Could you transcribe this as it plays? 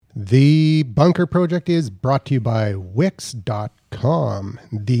The Bunker Project is brought to you by Wix.com,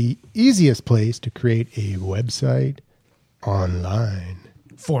 the easiest place to create a website online.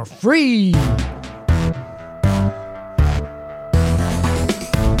 For free.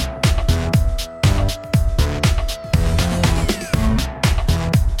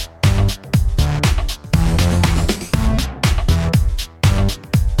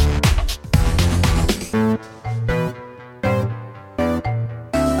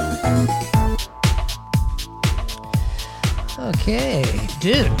 Okay,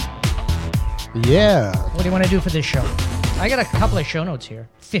 dude. Yeah. What do you want to do for this show? I got a couple of show notes here.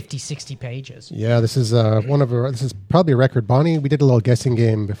 50, 60 pages. Yeah, this is this is probably a record. Bonnie, we did a little guessing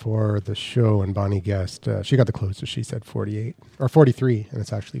game before the show, and Bonnie guessed. She got the closest. She said 48 or 43, and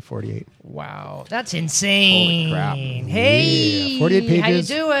it's actually 48. Wow, that's insane. Holy crap. Hey, Yeah, 48 pages. How you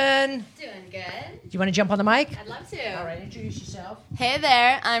doing? Doing good. Do you want to jump on the mic? I'd love to. All right, introduce yourself. Hey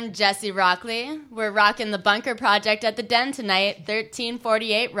there, I'm Jessie Rockley. We're rocking the Bunker Project at the Den tonight,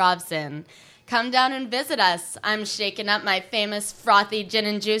 1348 Robson. Come down and visit us. I'm shaking up my famous frothy gin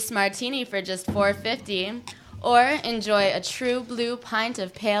and juice martini for just $4.50, or enjoy a true blue pint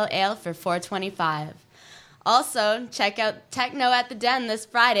of pale ale for $4.25. Also, check out Techno at the Den this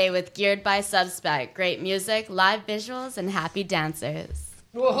Friday with Geared by Subspec. Great music, live visuals, and happy dancers.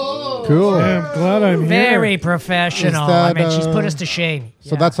 Whoa. Cool. Yeah, I'm glad I'm here. Very professional. Is that, I mean, she's put us to shame.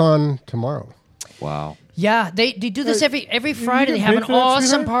 So Yeah. that's on tomorrow. Wow. Yeah, they do this every Friday. They get have paid an for that, awesome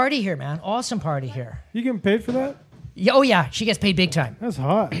sweetheart? party here, man. Awesome party here. You getting paid for that? Yeah, oh yeah, she gets paid big time. That's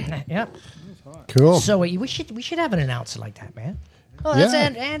hot. Yep. Cool. So we should have an announcer like that, man. Oh, that's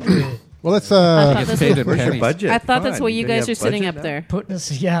Yeah. Andrew Well, let's Gets paid in Where's your pennies. budget? I thought that's Come what on, you do guys have are sitting budget up now? there. putting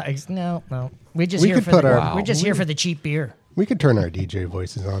us. Yeah, no. We're just We here could for put the. our- We're just here for the cheap beer. we could turn our DJ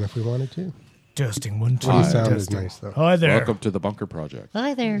voices on if we wanted to. Testing 1, 2. The sound is nice though. Hi there. Welcome to the Bunker Project.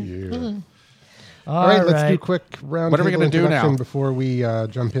 Hi there. Yeah. All right, let's do a quick round. What are we gonna gonna do now? before we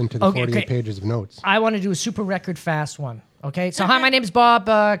jump into the 48 pages of notes? I want to do a super record fast one. Okay, so hi, my name is Bob.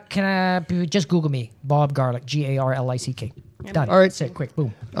 Can I just Google me? Bob Garlick, Garlick. Done. All right. That's it. Quick,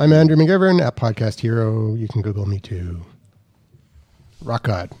 boom. I'm Andrew McGivern at Podcast Hero. You can Google me too. Rock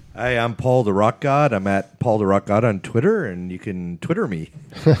God. Hi, I'm Paul the Rock God. I'm at Paul the Rock God on Twitter, and you can Twitter me.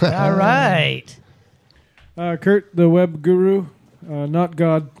 All right. Kurt, the web guru. Not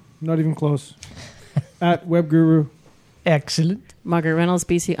God. Not even close. At web guru. Excellent. Margaret Reynolds,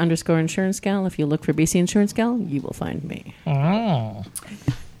 BC _insurance gal. If you look for BC Insurance Gal, you will find me. Oh.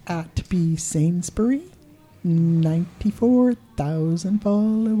 At B Sainsbury, 94,000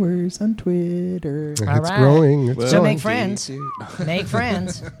 followers on Twitter. All It's right. growing. It's So growing. make friends. Make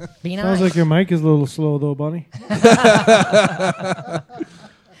friends. Be nice. Sounds like your mic is a little slow, though, Bonnie.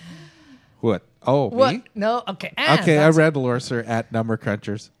 What? Oh, What? me? No. Okay. Okay, I read Lorser at Number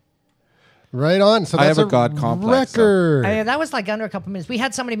Crunchers. Right on. So I that's have a God complex, record. That was like under a couple minutes. We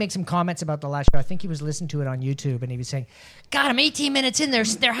had somebody make some comments about the last show. I think he was listening to it on YouTube, and he was saying, God, I'm 18 minutes in.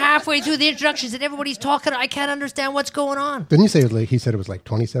 They're halfway through the introductions, and everybody's talking. I can't understand what's going on. Didn't you say it was like, he said it was like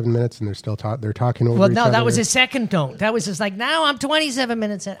 27 minutes and they're still they're talking over each No, other? that was his second note. That was just like, now I'm 27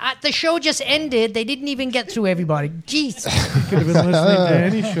 minutes in. The show just ended. They didn't even get through everybody. Jeez. Could have been listening to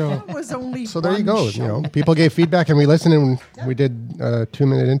any show. It was only So there you one go. show. You know, people gave feedback and we listened and we did a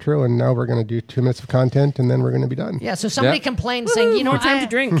 2-minute intro and now we're going to do 2 minutes of content and then we're going to be done. Yeah, so somebody Yeah. complained saying, you know, more time to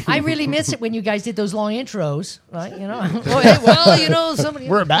drink. I really miss it when you guys did those long intros, right? You know, well, you know, somebody.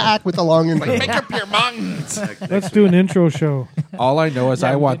 We're back with the long intro. Make up your minds. Let's do an intro show. All I know is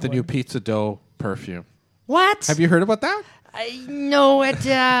I want the new pizza dough perfume. What? Have you heard about that? No,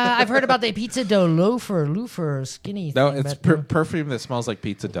 I've heard about the pizza dough loafer, skinny. No, thing, it's but perfume that smells like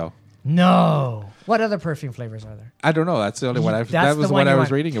pizza dough. no. What other perfume flavors are there? I don't know. That's the only one I've. That's That was the what one I you was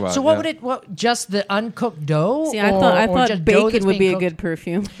want. reading about. So what yeah. would it? What just the uncooked dough? See, I or thought just dough bacon that's would be being a cooked? good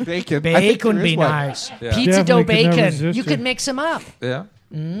perfume. Bacon. I think Bacon would there be is one. nice. Yeah. Pizza dough Definitely could never bacon. resist You it. could mix them up. Yeah.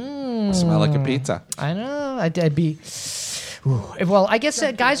 Smell like a pizza. I know. I'd be. Ooh. Well, I guess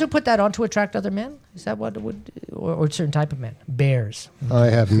guys would put that on to attract other men. Is that what it would, or a certain type of men? Bears. I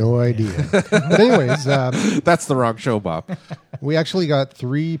have no idea. But anyways, That's the wrong show, Bob. we actually got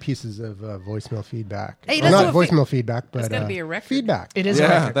 3 pieces of voicemail feedback. Hey, Well, let's not do a voicemail feedback, but gotta be a record. feedback. It is a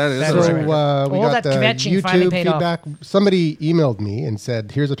Yeah, record. that is That a is record. So we All got that the kvetching finally YouTube paid off. feedback. Somebody emailed me and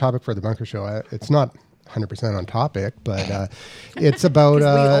said, "Here's a topic for the Bunker Show." It's not 100% on topic, but it's about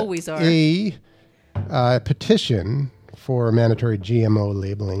 'Cause we always are. a petition for mandatory GMO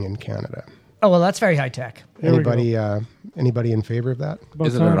labeling in Canada. Oh well, that's very high tech. There we go. Anybody in favor of that? About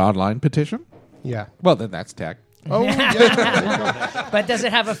Is it time. an online petition? Yeah. Well, then that's tech. Oh, yeah. But does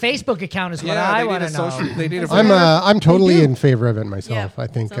it have a Facebook account? Is what I want to know. They need a I'm totally in favor of it myself. Yeah, I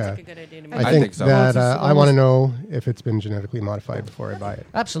think sounds like a good idea to me. I think so. that Well, it's I want to know if it's been genetically modified before I buy it.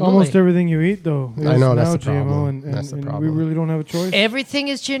 Absolutely. Almost everything you eat, though, is I know, that's now the problem. GMO, and That's the we problem. really don't have a choice. Everything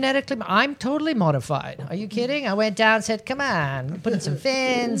is genetically. I'm totally modified. Are you kidding? I went down and said, "Come on, put in some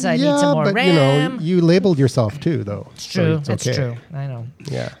fins. I need some more but RAM." you labeled yourself too, though. It's true. So That's okay. true. I know.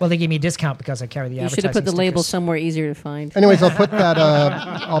 Yeah. Well, they gave me a discount because I carry the You advertising should have put the label stickers. somewhere easier to find. Anyways, I'll put that.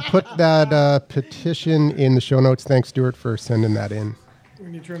 I'll put that petition in the show notes. Thanks, Stuart, for sending that in.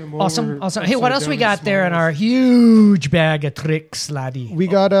 When you turn them Awesome. over Awesome. Hey, what upside else we down, got there in smiles. our huge bag of tricks, laddie? We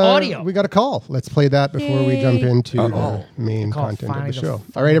got Audio. We got a call. Let's play that before we jump into the main Call content of finally the the show.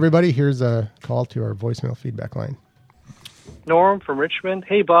 All right, everybody. Here's a call to our voicemail feedback line. Norm from Richmond.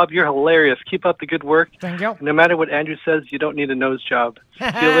 Hey, Bob, you're hilarious. Keep up the good work. Thank you. No matter what Andrew says, you don't need a nose job. See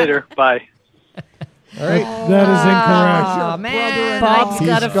you later. Bye. All right. That is incorrect. Oh, man. Bob's He's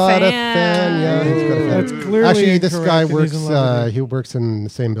got a got a fan. fan. Yeah, he's got a fan. That's clearly Actually, this incorrect, guy and works. he's in love with it. He works in the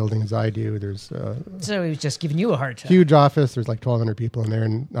same building as I do. There's So he was just giving you a hard time. huge office. There's like 1,200 people in there,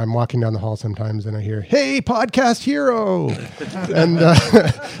 and I'm walking down the hall sometimes, and I hear, "Hey, podcast hero!" and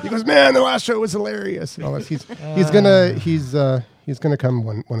he goes, "Man, the last show was hilarious." And all this. He's gonna come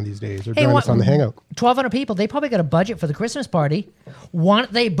one of these days or join us on the Hangout. 1,200 people. They probably got a budget for the Christmas party. Why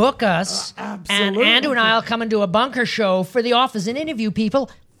don't they book us? And Andrew and I will come and do a bunker show for the office and interview people.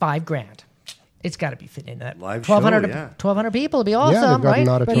 $5,000. It's got to be fit in that. Live 1,200 show, yeah. 1,200 people would be Yeah, awesome, they've got right? an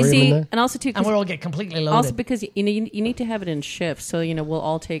But you auditorium in see, there. and also too, And we'll all get completely loaded. also because you need to have it in shifts, so we'll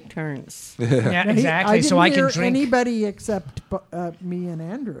all take turns. yeah, exactly. I So I can hear drink. anybody except me and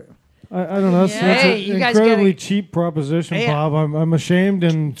Andrew. I don't know. That's, Yeah. that's Hey, an you guys incredibly gotta- cheap proposition, Hey, Bob. I'm ashamed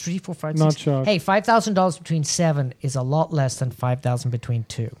and 3, 4, 5, not 6. shocked. Hey, $5,000 between 7 is a lot less than 5,000 between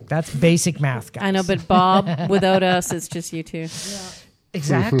 2. That's basic math, guys. I know, but Bob, without us, it's just you two.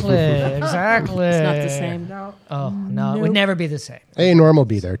 Exactly. Exactly. It's not the same. No, Oh, no. It would never be the same. Hey, Norm will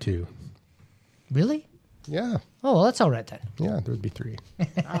be there too. Really? Yeah, Oh, well, that's all right then. yeah, there would be 3.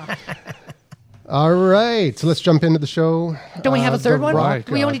 All right, so let's jump into the show. Don't we have a The third one? Rock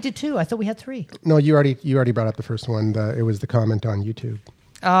We God. only did 2. I thought we had 3. No, you already brought up the first one. It was the comment on YouTube.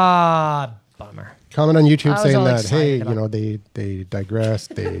 Ah, bummer. Comment on YouTube I was saying all that, hey, excited. they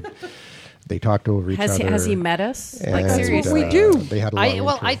digressed, they talked over each other. Has he met us? Like, and, seriously? we do. They had a long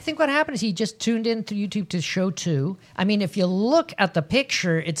intro. I think what happened is he just tuned in to YouTube to show 2. I mean, if you look at the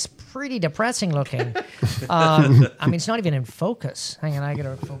picture, it's pretty depressing looking. I mean, it's not even in focus. Hang on, I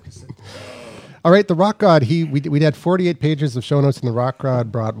gotta focus it. All right, the Rock God. We had 48 pages of show notes, and the Rock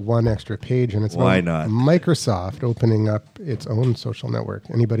God brought 1 extra page, and it's Why about not? Microsoft opening up its own social network.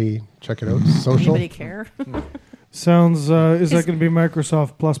 Anybody check it out? Social. Anybody care? Sounds. Is that going to be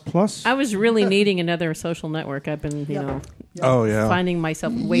Microsoft Plus Plus? I was really needing another social network. I've been, Oh, yeah. finding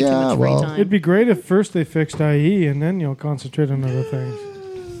myself way Yeah, too much free well, time. It'd be great if first they fixed IE and then you'll concentrate on other things.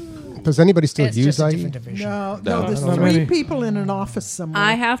 Does anybody still It's use just a IE? different division. no, No. there's Not 3 many. people in an office somewhere.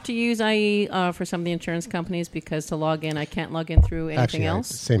 I have to use IE for some of the insurance companies because to log in, I can't log in through anything Actually, else.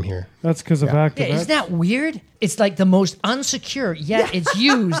 same here. That's because of Yeah. ActiveX. Yeah, isn't that weird? It's like the most unsecure, yet it's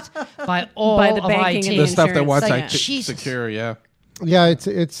used by all By the of banking IT. and The stuff that insurance, wants yeah. like Jesus. secure, yeah. Yeah,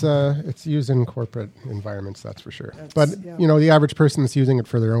 it's used in corporate environments, that's for sure. But yeah. the average person that's using it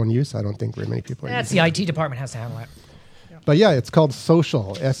for their own use, I don't think very many people are That's using the it. IT department has to handle it. But yeah, it's called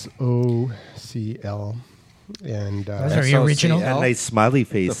Social, SOCL, and That's very SOCL. original. A nice smiley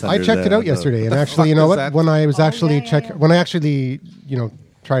face. I under checked it out the- yesterday, and the actually, you fuck know is what? that? When I was actually yeah. when I actually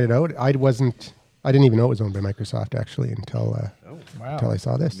tried it out, I didn't even know it was owned by Microsoft actually until I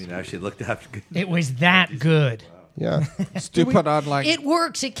saw this. I mean, I actually looked after. It was that good. Yeah, Stu put on like It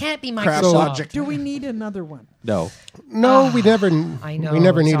works. It can't be crap Microsoft. logic. Do we need another one? No. no, we never. I know, we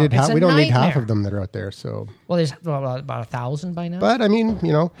never it's needed. it's a We don't need half nightmare. of them that are out there. So, Well, there's about 1,000 by now. but I mean,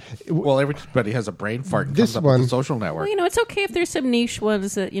 Well, everybody has a brain fart and This comes up one- with a social network. Well, it's okay if there's some niche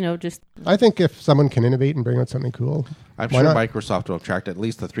ones that, just I think if someone can innovate and bring out something cool, I'm why sure not? Microsoft will attract at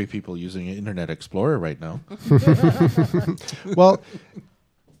least the 3 people using Internet Explorer right now. Well,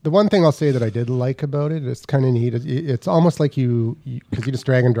 the one thing I'll say that I did like about it, it's kind of neat. It's almost like because you just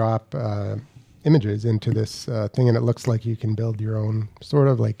drag and drop images into this thing, and it looks like you can build your own sort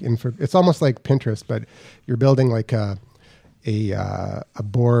of like It's almost like Pinterest, but you're building like a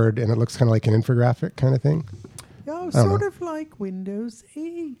board, and it looks kind of like an infographic kind of thing. Oh, don't sort know. of like Windows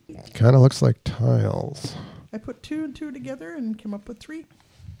 8. Kind of looks like tiles. I put 2 and 2 together and came up with 3.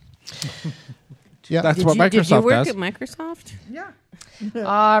 Yeah. That's what Did you Microsoft work does. at Microsoft? Yeah.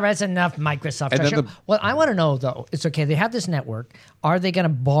 That's enough Microsoft. And then Show. the- Well, I want to know, though, it's okay. They have this network. Are they going to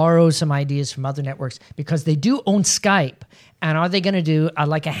borrow some ideas from other networks? Because they do own Skype. And are they going to do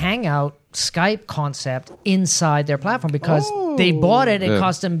like a Hangout Skype concept inside their platform? Because they bought it. It Yeah.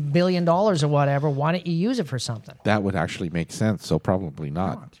 cost them $1 billion or whatever. Why don't you use it for something? That would actually make sense, so probably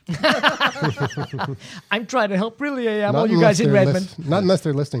not. I'm trying to help, really, I am. Not All you unless guys in they're Redmond. not unless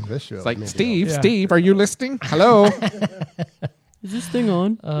they're listening to this show. It's like, maybe. Steve, Steve, are you listening? Hello? Is this thing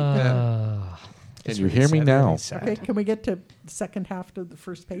on? Can you hear me now? Okay, can we get to the second half of the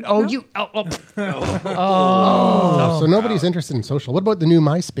first page? Oh, now? you. Oh. So nobody's interested in social. What about the new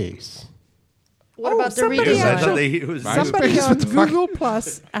MySpace? What about the somebody readers? I thought actually- it was Somebody MySpace? on What the fuck? Google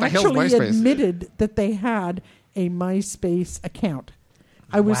Plus the hell's actually MySpace? admitted that they had a MySpace account.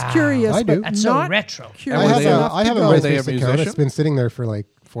 I was Wow. curious, I do. but That's so not retro. curious I have enough I to have a go. Were they a MySpace account. musician? It's been sitting there for like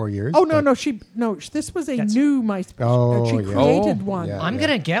 4 years. Oh no, but this was a new MySpace. Oh, she yeah. created Oh, one. yeah. I'm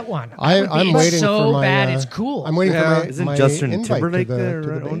gonna get one. I'm waiting so for my. bad. It's cool. I'm waiting for my. Isn't my Justin invite Timberlake to the, there to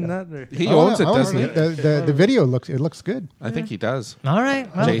the own beta. that? Or- He I wanna- owns it, I wanna doesn't see he? it. The video looks good. I think he does. All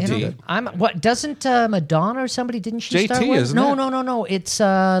right. Well, JT. you know, I'm. What doesn't Madonna or somebody didn't she JT, start one? isn't No, it? no. It's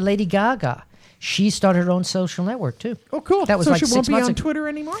Lady Gaga. She started her own social network too. Oh, cool. That was so like she 6 won't be months on ago. Twitter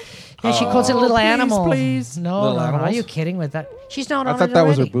anymore? Yeah, she calls it Little please, Animal. please. No, Little no. Are Animals? you kidding with that? She's not I on thought it that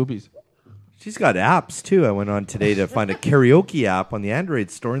was her already. boobies. She's got apps too. I went on today to find a karaoke app on the Android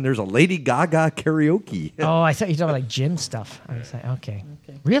store, and there's a Lady Gaga karaoke. Oh, I thought you were talking about like gym stuff. I was like, okay.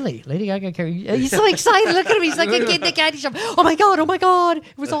 Really? Lady Gaga carry? He's so excited. Look at him. He's like a kid in the candy shop. Oh my god! It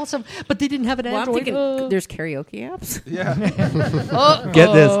was awesome. But they didn't have an Well, I'm Android. thinking there's karaoke apps.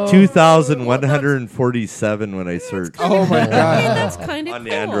 Get this, 2,147 when I searched Oh my Hey, god! that's kind of on cool.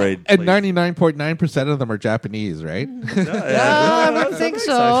 the Android. And place. 99.9% of them are Japanese, right? I would think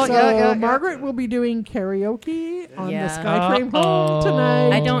so. So Yeah. Margaret will be doing karaoke on Yeah. the SkyTrain home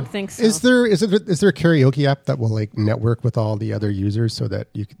tonight. I don't think so. Is there a karaoke app that will like network with all the other users so that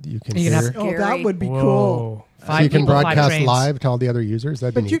you can You can hear? have- Oh, that Scary. would be cool. So you can broadcast live to all the other users.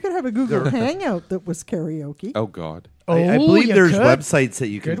 That'd be But you neat. could have a Google Hangout that was karaoke. Oh god! I Oh, believe you there's could. websites that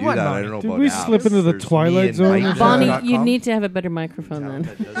you can Good do one, that. I Bonnie. don't know Did about we apps. slip into the There's Twilight Zone? me and Bonnie, Mike.com. you need to have a better microphone then.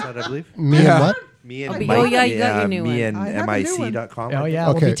 That does that, I believe. Me and what? Me and Oh, Mike, yeah, you got your new me one. and I have a new one. mic.com. Oh yeah,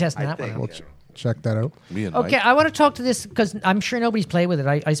 we'll Okay. be testing I that think. one. We'll check that out. Me and Okay, Mike. I want to talk to this because I'm sure nobody's played with it.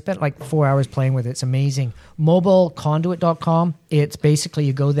 I spent like 4 hours playing with it. It's amazing. Mobileconduit.com. It's basically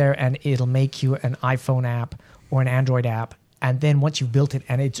you go there and it'll make you an iPhone app or an Android app. And then once you've built it,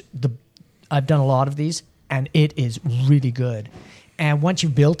 and I've done a lot of these, and it is really good. And once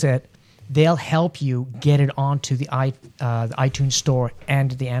you've built it, they'll help you get it onto the iTunes store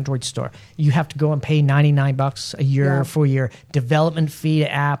and the Android store. You have to go and pay $99 a year for your development fee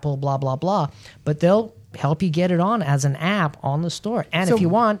to Apple, blah, blah, blah. But they'll help you get it on as an app on the store. And So- if you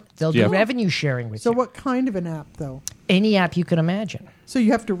want, they'll do Yeah. revenue sharing with So you. what kind of an app, though? Any app you can imagine. So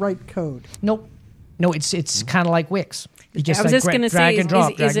you have to write code. Nope. No, it's kind of like Wix. You just I was like just going to drag say, and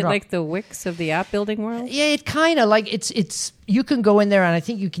drop, is drag it and drop. like the Wix of the app building world? Yeah, it kind of like it's you can go in there and I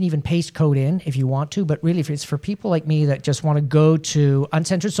think you can even paste code in if you want to, but really if it's for people like me that just want to go to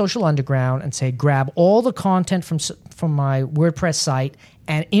Uncensored Social Underground and say grab all the content from my WordPress site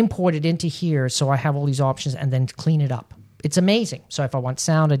and import it into here so I have all these options and then clean it up. It's amazing. So if I want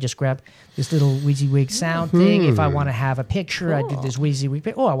sound, I just grab this little WYSIWYG sound thing. If I want to have a picture, I do this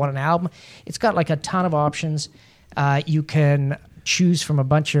WYSIWYG. Oh, I want an album. It's got like a ton of options. You can choose from a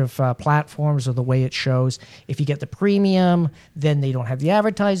bunch of platforms or the way it shows. If you get the premium, then they don't have the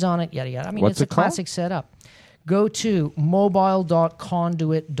advertise on it, yada, yada. I mean, What's it's a it called? classic setup. Go to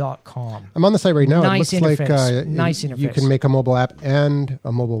mobile.conduit.com. I'm on the site right now. Nice it looks interface. like Nice you interface. can make a mobile app and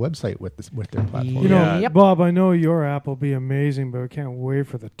a mobile website with their platform. You know, Yeah. Yep. Bob, I know your app will be amazing, but I can't wait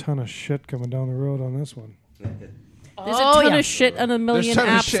for the ton of shit coming down the road on this one. There's a ton of shit on a million ton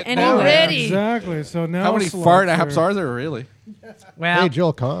of apps shit anyway. already. Exactly. So now How many it's fart like apps are there really? Well, Hey,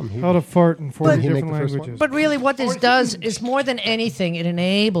 Joel, calm. How to fart in 40 Did he make different the first one? languages. but really, what this does is more than anything, it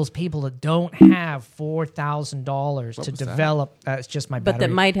enables people that don't have $4,000 to develop. It's just my But battery.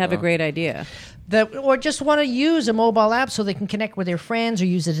 that might have a great idea. Or just want to use a mobile app so they can connect with their friends or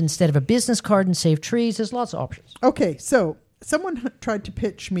use it instead of a business card and save trees. There's lots of options. Okay, so someone tried to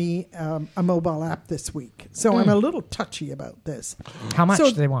pitch me a mobile app this week. So I'm a little touchy about this. How much So-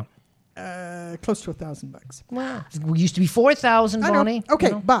 do they want? Close to $1,000. Wow. It used to be 4,000, I know. Bonnie. Okay,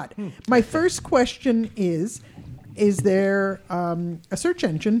 You know? but my first question is there a search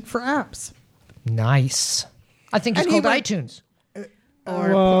engine for apps? Nice. I think it's And he called went- iTunes.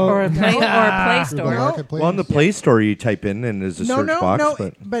 Or a Play Google Store. Marketplace? Well, on the Play Store, you type in and there's a search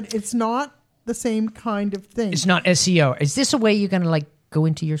box. but it's not the same kind of thing. It's not SEO. Is this a way you're going to like go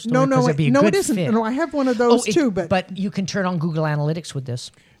into your store? No, it'd be a good it isn't. fit. No, I have one of those too, but you can turn on Google Analytics with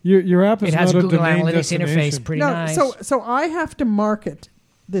this. Your app is It has not a Google domain Analytics destination. interface, pretty nice. So I have to market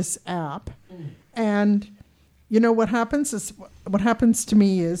this app, and you know what happens is what happens to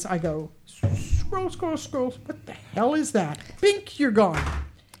me is I go scroll. What the hell is that? Bink, you're gone.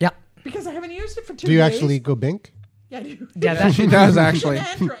 Yeah. Because I haven't used it for 2 days. Do you actually go Bink? Yeah, I do. Yeah, that She does actually.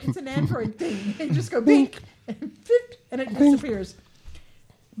 It's an Android thing. You just go bink, and it disappears.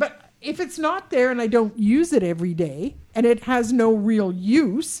 But if it's not there and I don't use it every day, and it has no real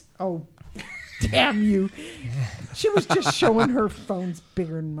use, oh, damn you. She was just showing her phone's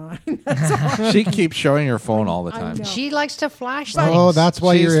bigger than mine. That's all. She keeps showing her phone all the I time. know. She likes to flash things. Oh, that's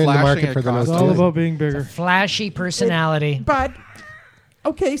why She's you're in the flashing market her for the costume. It's all Note 2. about being bigger. Flashy personality. But,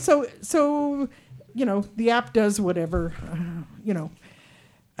 okay, so you know, the app does whatever, you know.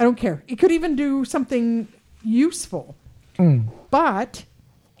 I don't care. It could even do something useful. But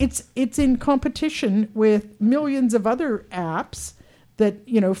it's in competition with millions of other apps that,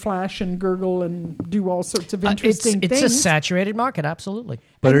 you know, flash and gurgle and do all sorts of interesting It's things. a saturated market, absolutely.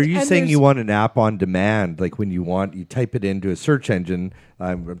 But are And- you and saying there's- you want an app on demand? Like when you type it into a search engine,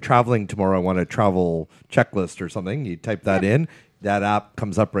 I'm traveling tomorrow, I want a travel checklist or something. You type that in, that app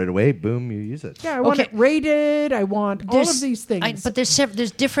comes up right away, boom, you use it. Yeah, I want Okay. it rated. I want all of these things. But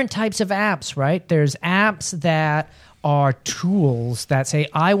there's different types of apps, right? There's apps that are tools that say,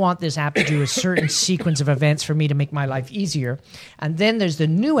 I want this app to do a certain sequence of events for me to make my life easier. And then there's the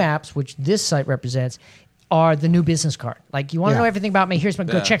new apps, which this site represents, are the new business card. Like, you want to know everything about me? Here's my,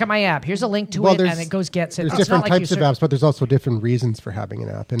 go check out my app. Here's a link to it, and it goes, gets it. There's It's different not like types you of apps, but there's also different reasons for having an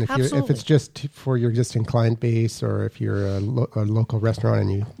app. And if Absolutely. it's just for your existing client base, or if you're a local restaurant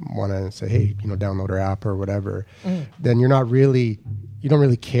and you want to say, hey, you know, download our app or whatever, then you don't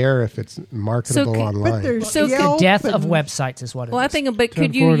really care if it's marketable online. but there's So the Yelp death of and- websites is what it is. Well, I think, but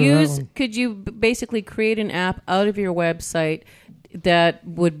could you 10-4 to that use? one. Could you basically create an app out of your website that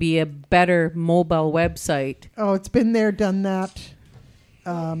would be a better mobile website? Oh, it's been there, done that.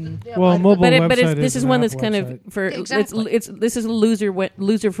 Well, mobile But website this is an one app that's kind website. of for Exactly. this is a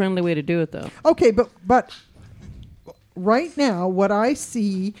loser friendly way to do it though. Okay, but right now, what I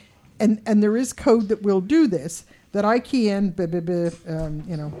see, and there is code that will do this, that I key in, you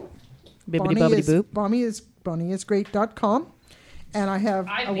know, Bibbidi bobbidi boop. bonnieisgreat.com, and I have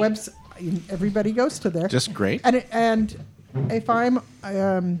a website. Everybody goes to there. Just great. And if I'm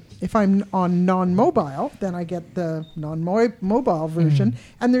on non-mobile, then I get the non-mobile version,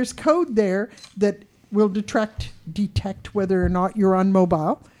 and there's code there that will detect whether or not you're on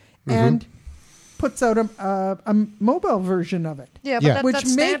mobile, and puts out a mobile version of it. Yeah, but Yeah.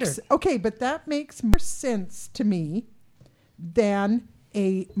 that's makes standard. but that makes more sense to me than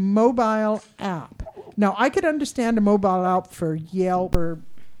a mobile app. Now, I could understand a mobile app for Yelp or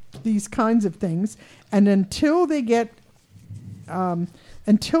these kinds of things, and until they get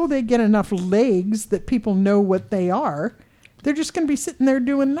enough legs that people know what they are, they're just going to be sitting there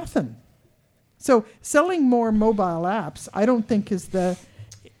doing nothing. So, selling more mobile apps, I don't think is the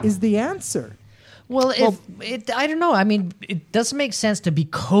answer. Well, I don't know. I mean, it doesn't make sense to be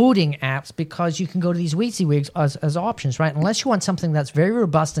coding apps because you can go to these WYSIWYGs as options, right? Unless you want something that's very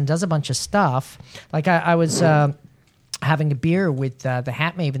robust and does a bunch of stuff. Like I was having a beer with the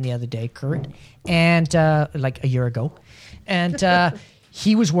Hat Maven the other day, Kurt, and like a year ago, and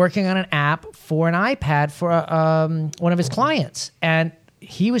he was working on an app for an iPad for one of his clients, and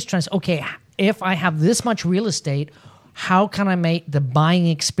he was trying to say, okay, if I have this much real estate, how can I make the buying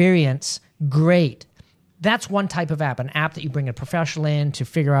experience great? That's one type of app, an app that you bring a professional in to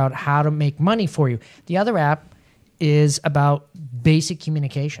figure out how to make money for you. The other app is about basic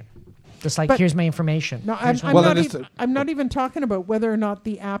communication. Just like, But- here's my information. No, Here's my- I'm not even talking about whether or not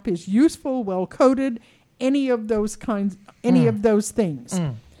the app is useful, well coded, any of those things.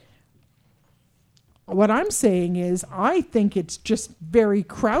 What I'm saying is, I think it's just very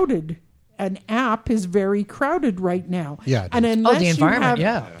crowded. An app is very crowded right now. Yeah, it and is. unless the environment,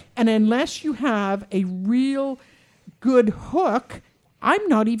 yeah. And unless you have a real good hook, I'm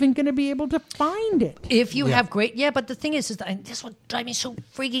not even going to be able to find it. If you have great, but the thing is that this one drives me so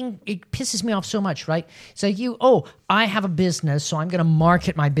freaking, it pisses me off so much, right? So I have a business, so I'm going to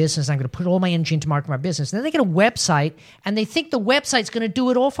market my business. I'm going to put all my energy into market my business. And then they get a website, and they think the website's going to do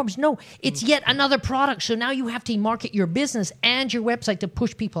it all for them. No, it's yet another product. So now you have to market your business and your website to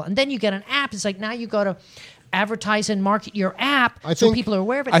push people. And then you get an app. It's like now you got to advertise and market your app so people are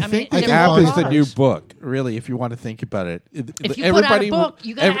aware of it. I think the they're app is the products. new book, really, if you want to think about it. If you put out a book,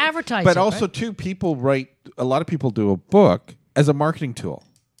 you got to advertise But it, also, right? too, a lot of people do a book as a marketing tool.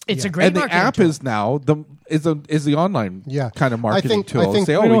 It's a great And the marketing app tool. is now the online kind of marketing tool. I think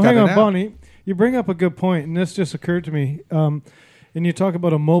Say, You know, we got hang an on, app. Bonnie. You bring up a good point, and this just occurred to me. And you talk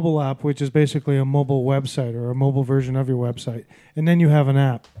about a mobile app, which is basically a mobile website or a mobile version of your website, and then you have an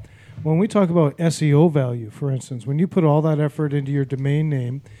app. When we talk about SEO value, for instance, when you put all that effort into your domain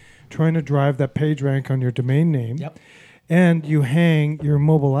name, trying to drive that page rank on your domain name, and you hang your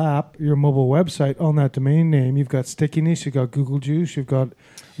mobile app, your mobile website on that domain name, you've got stickiness, you've got Google Juice, you've got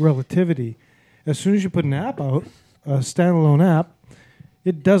relativity. As soon as you put an app out, a standalone app,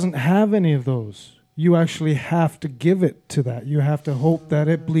 it doesn't have any of those. You actually have to give it to that. You have to hope that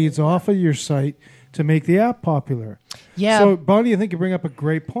it bleeds off of your site to make the app popular. Yeah. So, Bonnie, I think you bring up a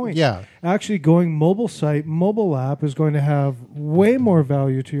great point. Yeah. Actually, going mobile site, mobile app is going to have way more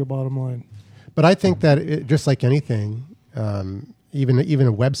value to your bottom line. But I think that just like anything, even a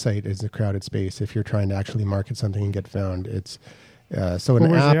website is a crowded space. If you're trying to actually market something and get found, it's so an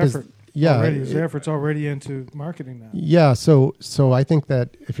Where's app the is effort? yeah. Already, the effort's already into marketing that. Yeah, so I think that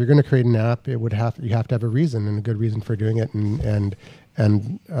if you're going to create an app, you have to have a reason and a good reason for doing it, and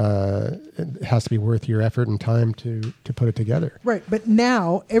it has to be worth your effort and time to put it together. Right, but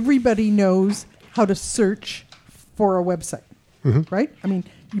now everybody knows how to search for a website, right? I mean,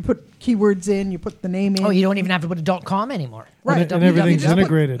 you put keywords in, you put the name in. Oh, you don't even have to put a .com anymore. Right. And everything's www.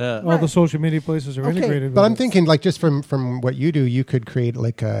 integrated. All Right. the social media places are Okay. integrated. But with I'm it. thinking, like, just from what you do, you could create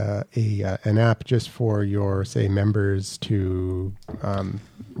like an app just for your, say, members to,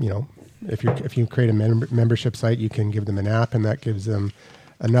 if you create a membership site, you can give them an app, and that gives them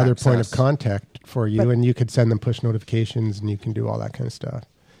another point of Access. contact for you, and you could send them push notifications, and you can do all that kind of stuff,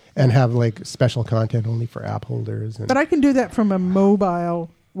 and have like special content only for app holders. And But I can do that from a mobile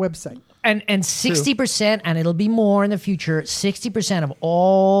website. And 60%, and it'll be more in the future, 60% of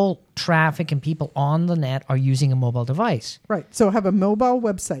all traffic and people on the net are using a mobile device. Right. So have a mobile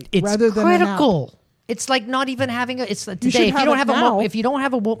website It's rather than an app. critical. It's like not even having a. It's today. should If you have don't it have now. if you don't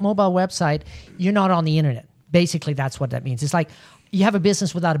have a mobile website, you're not on the internet. Basically, that's what that means. It's like you have a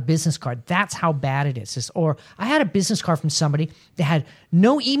business without a business card. That's how bad it is. Or I had a business card from somebody. They had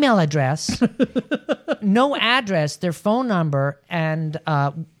no email address, no address, their phone number, and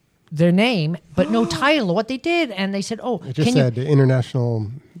their name, but no title of what they did. And they said, "Oh, it just can you?" said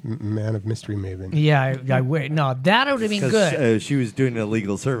International Man of Mystery Maven. Yeah, I wait. No, that would have been good. Because she was doing a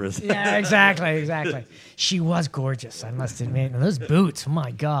legal service. Yeah, exactly. She was gorgeous, I must admit. And those boots, oh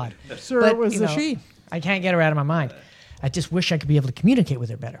my God. Sir, But, it was you a know, she. I can't get her out of my mind. I just wish I could be able to communicate with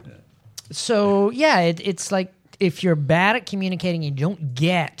her better. So, yeah, it's like if you're bad at communicating, you don't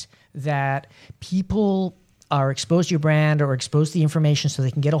get that people are exposed to your brand or exposed to the information so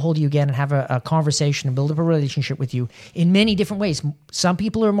they can get a hold of you again and have a conversation and build up a relationship with you in many different ways. Some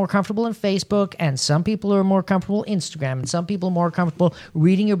people are more comfortable in Facebook, and some people are more comfortable in Instagram, and some people are more comfortable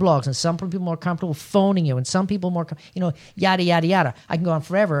reading your blogs, and some people are more comfortable phoning you, and some people are more, yada, yada, yada. I can go on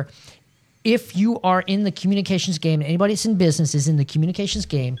forever. If you are in the communications game, anybody that's in business is in the communications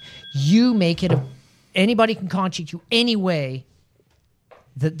game, you make it anybody can contact you any way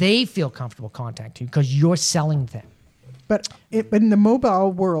that they feel comfortable contacting you because you're selling them. But in the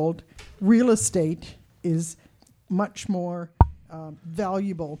mobile world, real estate is much more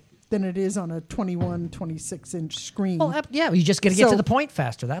valuable than it is on a 21, 26-inch screen. Well, yeah, you just got to get to So- the point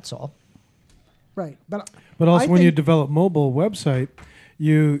faster. That's all. Right. But also, I when you think- develop mobile website,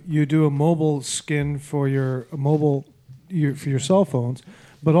 you do a mobile skin for your for your cell phones,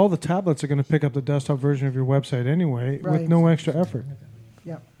 but all the tablets are going to pick up the desktop version of your website anyway Right. with no extra effort,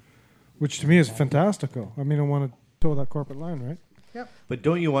 Yeah. which to me is fantastical. I mean, I want to toe that corporate line, right? Yep. But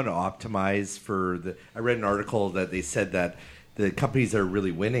don't you want to optimize for the? I read an article that they said that the companies that are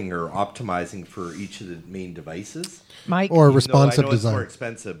really winning are optimizing for each of the main devices. Mike? Or Even though responsive I know design. It's more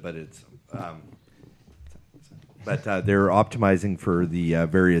expensive, but it's. But they're optimizing for the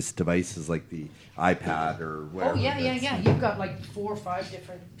various devices like the iPad or whatever. Oh, yeah. You've got like 4 or 5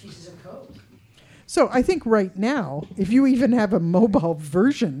 different pieces of code. So I think right now, if you even have a mobile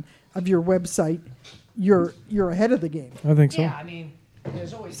version of your website, you're ahead of the game. I think so. Yeah, I mean,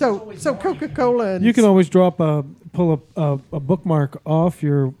 there's always So more. Coca-Cola and You can always pull a bookmark off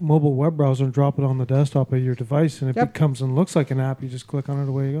your mobile web browser and drop it on the desktop of your device, and if Yep. it comes and looks like an app, you just click on it,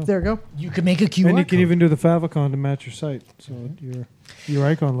 away you go. there you go. You can make a QR And you can code. even do the favicon to match your site, so your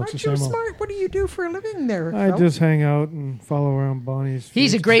icon looks Aren't the you same. smart? What do you do for a living there? I Phil? just hang out and follow around Bonnie's.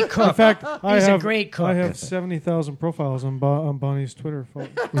 He's a feed. great cook. In fact, He's a great cook. I have 70,000 profiles on Bonnie's Twitter. Oh,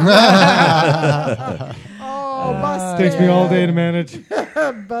 busted. Takes me all day to manage.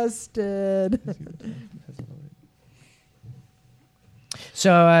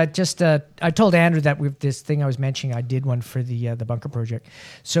 So I told Andrew that with this thing I was mentioning, I did one for the Bunker Project.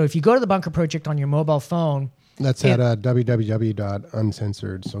 So if you go to the Bunker Project on your mobile phone, That's at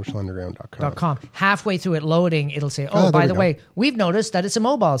www.uncensoredsocialunderground.com. halfway through it loading, it'll say, "Oh, by the way, we've noticed that it's a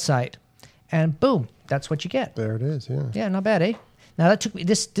mobile site," and boom, that's what you get. There it is. Yeah. Yeah, not bad, eh? Now that took me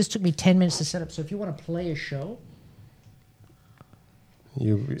this took me 10 minutes to set up. So if you want to play a show.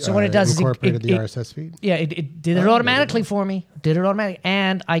 So what it does incorporated is the RSS feed. Yeah, it did it automatically for me. Did it automatically,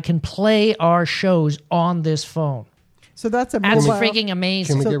 and I can play our shows on this phone. So that's a That's mobile. freaking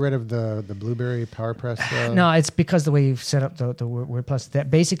amazing. Can we get rid of the Blueberry PowerPress? No, it's because the way you've set up the WordPress.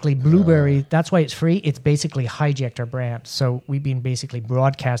 That basically Blueberry. That's why it's free. It's basically hijacked our brand. So we've been basically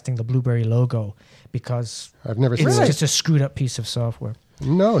broadcasting the Blueberry logo because I've never seen it's it. just a screwed up piece of software.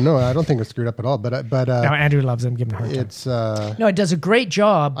 No, I don't think it's screwed up at all. But Now Andrew loves them. Give him a hard time. it's No, it does a great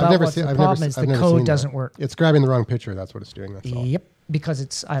job. But the problem is the code doesn't work. It's grabbing the wrong picture. That's what it's doing. That's all. Yep, because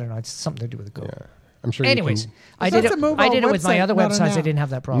it's I don't know. It's something to do with the code. Yeah. I'm sure. Anyways, you I That's did a it. mobile I did it with my website, other not an websites. I app. didn't have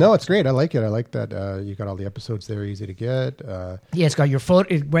that can, problem. no, it's great. I like it. I like that you got all the episodes there, easy to get. Yeah, it's got your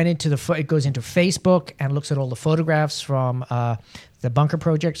photo. It went into it goes into Facebook and looks at all the photographs from the Bunker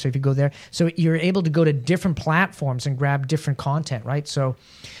Project. So if you go there, so you're able to go to different platforms and grab different content, right? So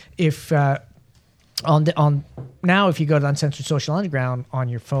if now if you go to Uncensored Social Underground on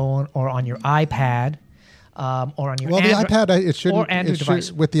your phone or on your iPad. Or on your the iPad, it should. or Android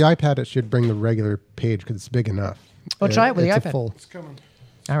device. With the iPad, it should bring the regular page because it's big enough. Oh, try it with the it's iPad. a full. It's coming.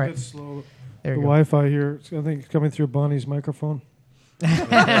 All right, It's slow. there The you go. Wi-Fi here, I think it's coming through Bonnie's microphone. As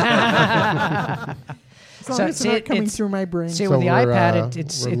long So, as it's see, not coming it's- through my brain. see, with the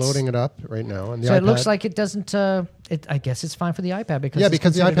iPad, we're loading it up right now. And the So iPad, it looks like it doesn't. I guess it's fine for the iPad because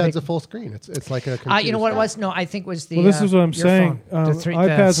because the considered iPad's a big. full screen. It's like a. Computer You know what it screen. was? No, I think it was the. Well, this is what I'm your saying. phone. The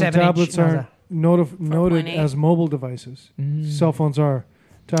iPads and 7-inch tablets aren't noted 4.8. as mobile devices. Cell phones are.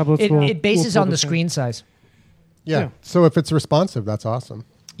 Tablets will. It bases will on pull the same. screen size. Yeah. Yeah. So if it's responsive, that's awesome.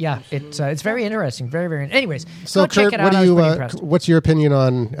 Yeah, it's very interesting. Very, very. Anyways, So go check Kurt, it what out. do you? I was pretty impressed. What's your opinion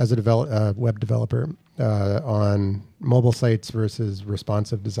on as a web developer on mobile sites versus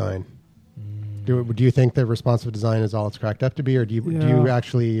responsive design? Do you think that responsive design is all it's cracked up to be, or do you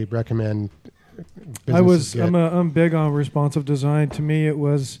actually recommend? I'm big on responsive design. To me, it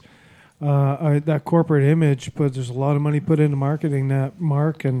was that corporate image, but there's a lot of money put into marketing that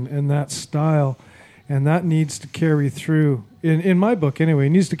mark and that style, and that needs to carry through. In my book, anyway, it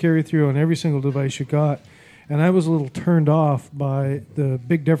needs to carry through on every single device you got. And I was a little turned off by the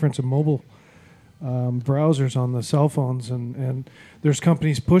big difference in mobile browsers on the cell phones, and there's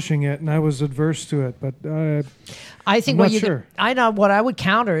companies pushing it, and I was adverse to it. But I think I'm what not sure. I know what I would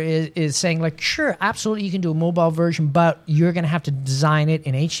counter is saying like, sure, absolutely, you can do a mobile version, but you're going to have to design it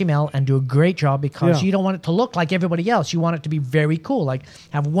in HTML and do a great job because you don't want it to look like everybody else. You want it to be very cool, like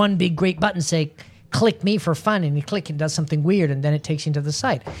have one big great button say, click me for fun, and you click and it does something weird, and then it takes you to the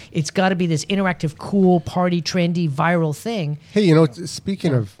site. It's got to be this interactive, cool, party, trendy, viral thing. Hey,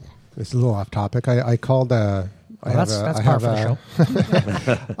 speaking of, this is a little off topic. I called. That's part of the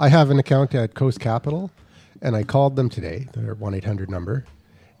show. I have an account at Coast Capital, and I called them today. Their 1-800 number,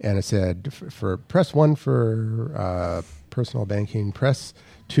 and it said for press 1 for personal banking, press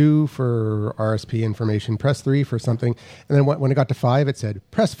 2 for RSP information, press 3 for something, and then when it got to 5, it said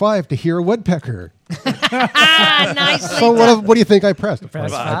press 5 to hear a woodpecker. Nicely So done. what do you think I pressed?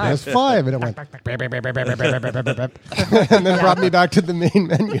 Press I 5. pressed 5, and it went, and then brought me back to the main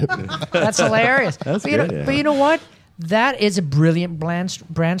menu. That's hilarious. That's but, good, yeah. But you know what? That is a brilliant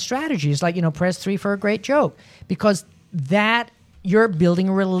brand strategy. It's like, press 3 for a great joke because that you're building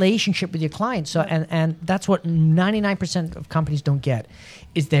a relationship with your client. So, and that's what 99% of companies don't get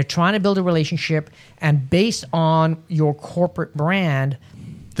is they're trying to build a relationship, and based on your corporate brand,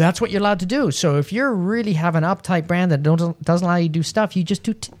 that's what you're allowed to do. So if you're really have an uptight brand that doesn't allow you to do stuff, you just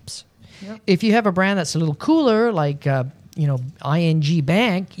do tips. Yep. If you have a brand that's a little cooler, like ING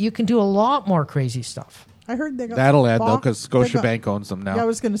Bank, you can do a lot more crazy stuff. I heard they got That'll end though, bought- because they got- Scotiabank owns them now. Yeah, I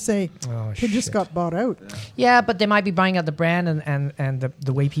was going to say Oh, they just shit. got bought out. Yeah, but they might be buying out the brand and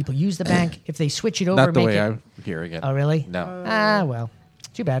the way people use the bank. If they switch it over, Not the make way it, I'm hearing it. Oh, really? No. Well,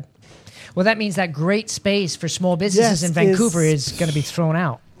 too bad. Well, that means that great space for small businesses Yes, in Vancouver is- is going to be thrown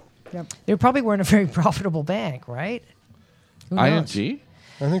out. Yep. They probably weren't a very profitable bank, right? Who knows? ING?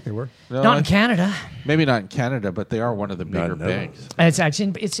 I think they were. No, Not in Canada. Maybe not in Canada, but they are one of the bigger no. banks. It's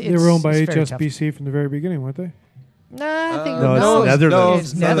actually it's They were owned by it's very tough. HSBC from the very beginning, weren't they? Nah, I think No, it's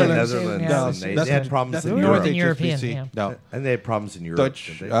Netherlands. It's Netherlands. Netherlands. Yeah. And they That's had problems in Northern Europe. European. Yeah. No. And they had problems in Europe. Dutch,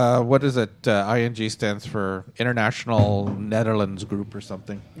 didn't they? what is it? ING stands for International Netherlands Group or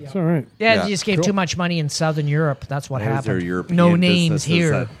something. It's all right. Yeah, Yeah. they just gave too much money in Southern Europe. That's what Those are happened. European No names businesses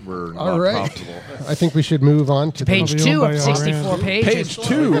here. that were All not right. profitable. I think we should move on to Page Probably 2 owned of by 64 Iran. pages. Page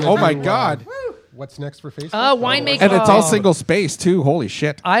 2. Oh my God. What's next for Facebook? Winemaker. And it's all Oh. single space too. Holy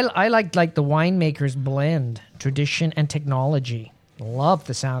shit. I like the winemaker's blend, tradition and technology. Love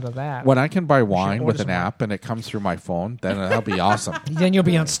the sound of that. When I can buy wine order with some an more. app and it comes through my phone, then that'll be awesome. Then you'll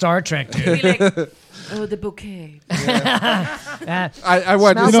be on Star Trek, dude. Oh, the bouquet. I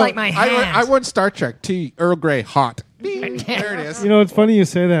went. Smells like my hand. I went Star Trek tea, Earl Grey, hot. Bing. There it is. You know, it's funny you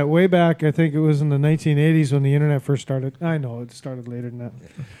say that. Way back, I think it was in the 1980s when the internet first started. I know it started later than that.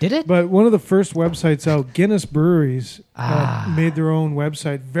 Did it? But one of the first websites out, Guinness Breweries, made their own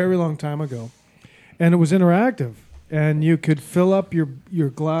website very long time ago. And it was interactive. And you could fill up your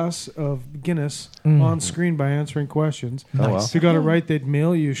glass of Guinness on screen by answering questions. Nice. If you got it right, they'd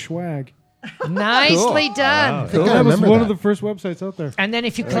mail you swag. Nicely done. think I That was remember one that. of the first websites out there. And then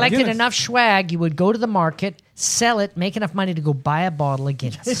if you collected Guinness. enough swag, you would go to the market, sell it, make enough money to go buy a bottle of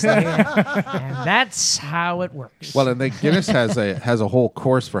Guinness. And that's how it works. Well, and then Guinness has a whole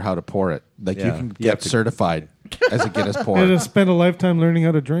course for how to pour it. Like you Yeah. can You have get to- certified as a Guinness And pourer. spent a lifetime learning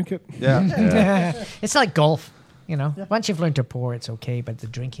how to drink it. Yeah. It's like golf. You know, once you've learned to pour, it's okay, but the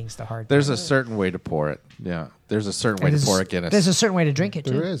drinking's the hard There's part. a certain way to pour it. Yeah. There's a certain way And to pour a Guinness. There's a certain way to drink it,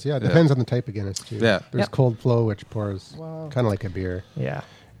 too. There is, yeah. It depends on the type of Guinness, too. Yeah. There's Yep. cold flow, which pours kind of like a beer. Yeah.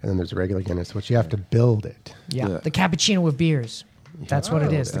 And then there's regular Guinness, which you have to build it. Yeah. Yeah. The cappuccino with beers. That's what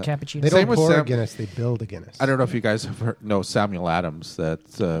it is, the cappuccino. They Same don't with pour a Sam- Guinness, they build a Guinness. I don't know if you guys know Samuel Adams.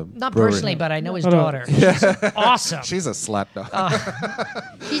 That's Not brewery. personally, but I know his Hold on. daughter. She's awesome. She's a slut. No.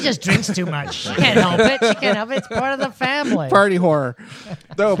 She just drinks too much. She can't help it. She can't help it. It's part of the family. Party horror.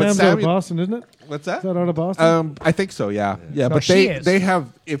 No, but Sam's out of Samuel. Boston, isn't it? What's Is that? that out of Boston? I think so. Yeah, yeah. No, But she is. they have.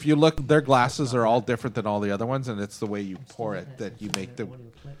 If you look, their glasses are all different than all the other ones, and it's the way you pour it that you make the.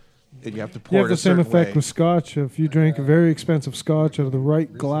 And you have to pour You have it the a same certain effect way. with scotch. If you drink a very expensive scotch out of the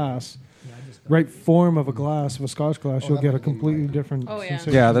right glass, right form of a glass, of a scotch glass, you'll get a completely different Oh, yeah.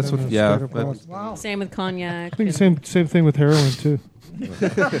 sensation. Yeah, that's than what- a yeah, straight up that- glass. Same with cognac. I think and- the same thing with heroin too.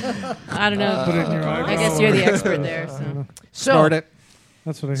 I don't know. Put it in your I eyebrow guess you're the or- expert there. So. Snort it.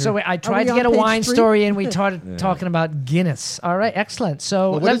 That's what I hear. So I tried we to get a on page wine 3? story, and we started talking about Guinness. All right, excellent.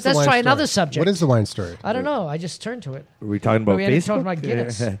 So Well, what let's is the wine try story? another subject. What is the wine story? I don't know. I just turned to it. Are we talking about We ended up Facebook? talking about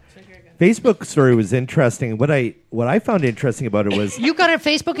Guinness. Facebook story was interesting. What I found interesting about it was You got a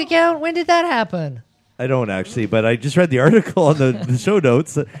Facebook account? When did that happen? I don't actually, but I just read the article on the show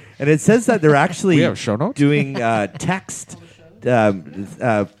notes, and it says that they're actually We have show notes? doing text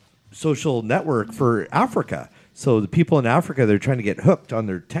social network for Africa. So the people in Africa, they're trying to get hooked on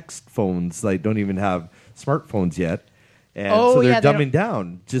their text phones. They don't even have smartphones yet. And Oh, so they're yeah, they dumbing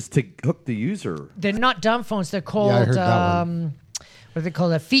down just to hook the user. They're not dumb phones. They're called heard that one. what are they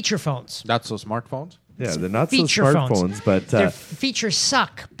called? Feature phones. Not so smartphones. Yeah, they're not so Feature smartphones, but Their features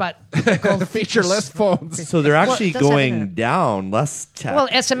suck, but they're called Featureless phones. so they're actually it does have going internet. down less text. Well,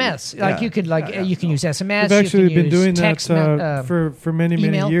 SMS. Like Yeah. you could you can use SMS. They've actually you can been use doing text, that for many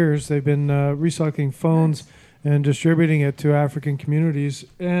email. years. They've been recycling phones and distributing it to African communities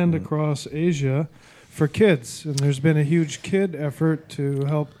and across Asia for kids. And there's been a huge kid effort to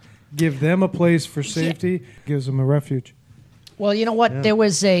help give them a place for safety, gives them a refuge. Well, you know what? There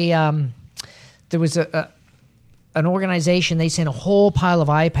was an organization. They sent a whole pile of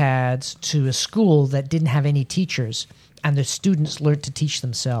iPads to a school that didn't have any teachers, and the students learned to teach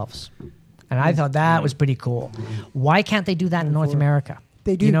themselves. And I thought that was pretty cool. Why can't they do that in North America?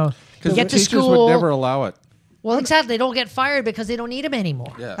 They do. You know, Because get to teachers school. would never allow it. Well, exactly. They don't get fired because they don't need them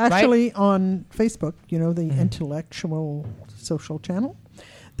anymore. Yeah. Right? Actually, on Facebook, you know, the intellectual social channel,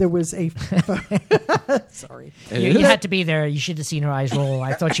 there was a. Sorry. You had to be there. You should have seen her eyes roll.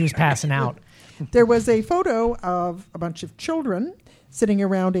 I thought she was passing out. There was a photo of a bunch of children sitting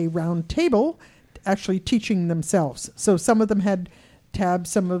around a round table, actually teaching themselves. So some of them had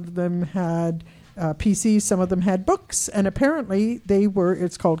tabs, some of them had PCs, some of them had books, and apparently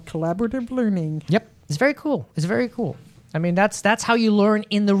it's called collaborative learning. Yep. It's very cool. It's very cool. I mean, that's how you learn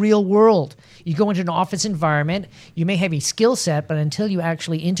in the real world. You go into an office environment, you may have a skill set, but until you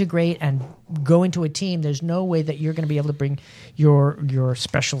actually integrate and go into a team, there's no way that you're going to be able to bring your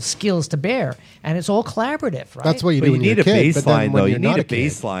special skills to bear. And it's all collaborative, right? That's what you But do you when you're need a a kid. But then baseline, when though. you're You need not a a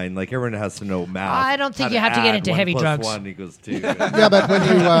kid- baseline. Like everyone has to know math. I don't think how you have to get add into 1 heavy plus drugs. 1 equals 2. Yeah, but when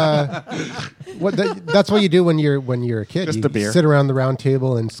you that's what you do when you're a kid. Just you a beer. sit around the round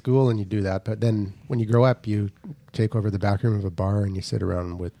table in school and you do that. But then when you grow up, you take over the back room of a bar and you sit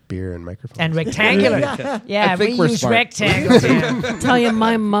around with beer and microphones. And rectangular. Yeah, I think we we're use smart. rectangles. Yeah. Tell you,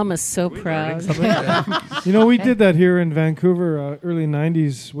 my mom is so proud. You know, we did that here in Vancouver, early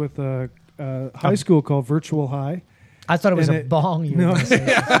 '90s, with a high school called Virtual High. I thought it was And a bong. You were No. gonna say.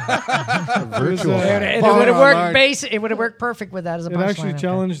 Virtual. It Bong would have online. worked. It would have worked perfect with that as a It punchline. actually Okay.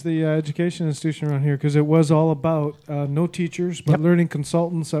 challenged the education institution around here because it was all about no teachers, but Yep. learning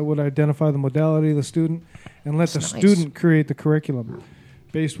consultants that would identify the modality of the student and let the That's nice. student create the curriculum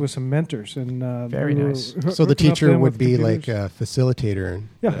based with some mentors. And Very we were nice. So the hooking up teacher them would with be computers. like a facilitator. And,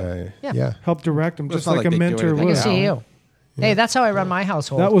 Yeah. Yeah. Help direct them, Well, just it's not like like a they do mentor anything. Like would. a CEO. Hey, that's how I run my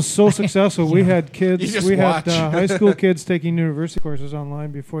household. That was so successful. We had You kids. just We watch. had high school kids taking university courses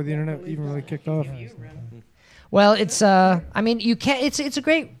online before the internet even really kicked off. Well, it's I mean, you can't. It's a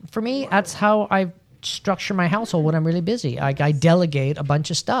great for me. That's how I structure my household when I'm really busy. I delegate a bunch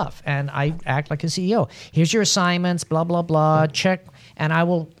of stuff, and I act like a CEO. Here's your assignments, blah blah blah. Check, and I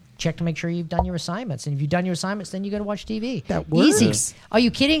will check to make sure you've done your assignments. And if you've done your assignments, then you got to watch TV. That Easy. works. Are you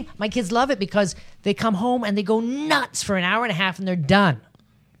kidding? My kids love it because they come home and they go nuts for an hour and a half, and they're done.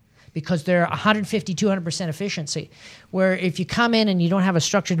 Because they're 150, 200% efficiency. Where if you come in and you don't have a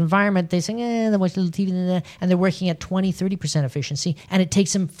structured environment, they say, they watch a little TV, and they're working at 20, 30% efficiency, and it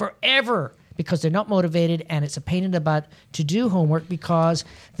takes them forever because they're not motivated, and it's a pain in the butt to do homework because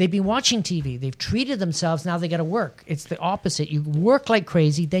they've been watching TV. They've treated themselves, now they got to work. It's the opposite. You work like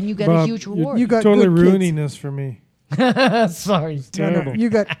crazy, then you get a Bob, huge you're reward. You got totally good kids. ruining this for me. Sorry. No, Terrible. you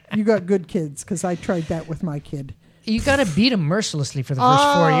got good kids because I tried that with my kid. You got to beat them mercilessly for the first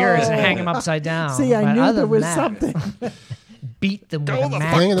 4 years and hang them upside down. See, I But knew other there than was that, something. Beat them with a mat.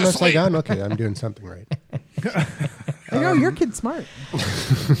 Hanging them upside down? Okay, I'm doing something right. I know your kid's smart.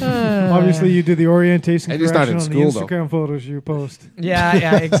 Obviously, you do the orientation And he's not correction in on school, the though. Instagram photos you post.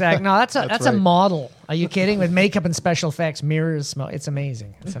 Yeah, exactly. No, that's a right. model. Are you kidding? With makeup and special effects, mirrors, smell. It's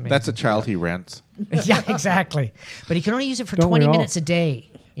amazing. It's amazing. That's a child he rents. Yeah, exactly. But he can only use it for Don't we 20 all? minutes a day.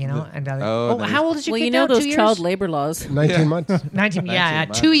 You know, and nice. how old is your Well, kid you know now? those 2 years? child labor laws. 19 months. 19, yeah, 19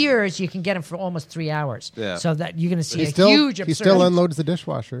 months. 2 years you can get him for almost 3 hours. Yeah. So that you're going to see He a still, huge he absurd. still unloads the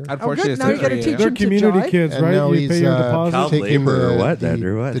dishwasher. Unfortunately, Now you it's gotta 3 teach a.m. They're him to community drive. kids, And right? now You pay he's your deposit. Child taking labor or the, what,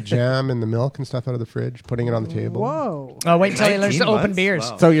 Andrew? What? the jam and the milk and stuff out of the fridge, putting it on the table. Whoa. Oh, wait until he learns 19 to open months? beers.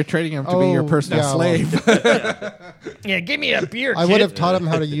 Wow. So you're training him to be your Oh, personal yeah, well. slave. Yeah, give me a beer, I kid. would have taught him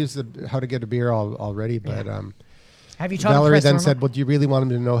how to get a beer already, but Have you taught him Valerie press then normal? said, "Well, do you really want him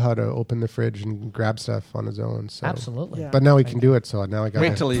to know how to open the fridge and grab stuff on his own?" So, Absolutely. Yeah. But now he can do it. So now I got.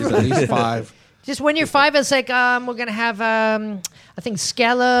 Wait till he's at least 5. Just when you're 5, it's like we're gonna have I think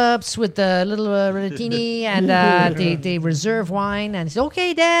scallops with the little rigatini and the reserve wine. And it's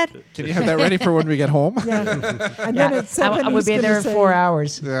okay, Dad. Can you have that ready for when we get home? Yeah. And then at 7, I would he's be gonna there in say, 4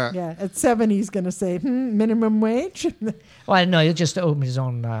 hours. Yeah. Yeah, at 7 he's going to say, minimum wage. Well, no, he'll just open his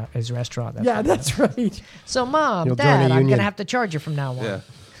own his restaurant. That's yeah, what- that's right. So, Mom, He'll join Dad, a I'm union. gonna have to charge you from now on. Yeah.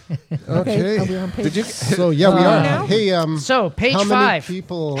 Okay. Are we on page? Did you? So yeah, we are. now? Hey, So, page how 5. many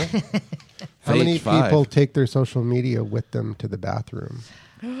people? How Page many 5. people take their social media with them to the bathroom?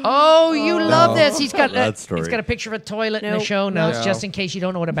 Oh, you love this. He's got That story. he's got a picture of a toilet in the Nope. show notes, No. just in case you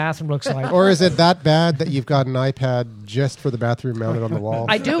don't know what a bathroom looks like. Or is it that bad that you've got an iPad just for the bathroom mounted on the wall?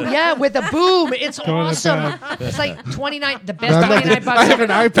 I do, yeah, with a boom. It's Toilet awesome. bag. It's like 29, the best But I'm not 29 bucks. I have an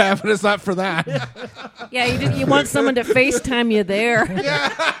iPad, but it's not for that. Yeah, you want someone to FaceTime you there.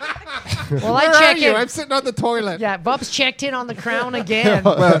 Well, Where I check are you? in. I'm sitting on the toilet. Yeah, Bob's checked in on the Crown again.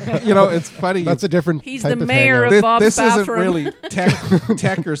 Well, it's funny. That's a different. He's type the of mayor hangout. of Bob's this isn't bathroom. really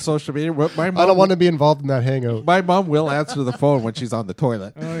tech or social media. What my I mom, don't want to be involved in that hangout. My mom will answer the phone when she's on the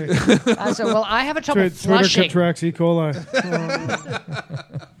toilet. Oh, yeah. I said, well, I have a trouble Twitter flushing. contracts E. coli.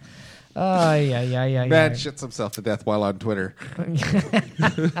 Oh, yeah. Man shits himself to death while on Twitter.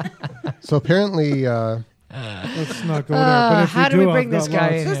 So apparently, Let's not go there. But if how do do, we bring I've this got guy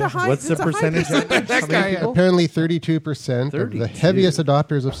lots. in? There's a high, What's the there's a high percentage? percentage. That guy. apparently 32% of the 32. heaviest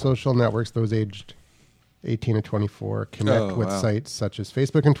adopters of social networks, those aged 18 to 24, connect Oh, with wow. sites such as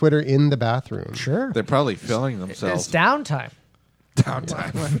Facebook and Twitter in the bathroom. Sure. They're probably filling It's themselves. downtime.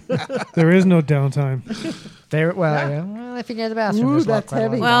 Downtime. There is no downtime. Well, if you get to the bathroom, Ooh, there's not that's quite a lot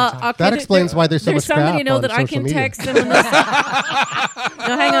of heavy. Well, downtime. okay, That explains why there's so much somebody crap know on that I social can media. text them.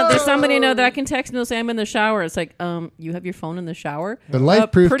 No, hang on. There's somebody know that I can text and they'll say I'm in the shower. It's like, you have your phone in the shower? The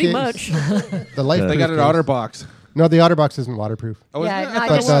life-proof pretty case- much. The life They got an OtterBox. No, the OtterBox isn't waterproof. Oh, Yeah, isn't it? no, I I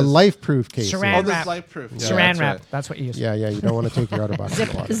thought But it the was. life-proof case. Saran Oh, this wrap. life proof. Saran that's wrap. right. That's what you use. Yeah, you don't want to take your OtterBox in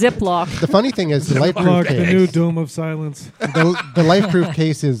the water. Ziploc. The funny thing is, the life-proof Lock the new case. dome of silence. The life-proof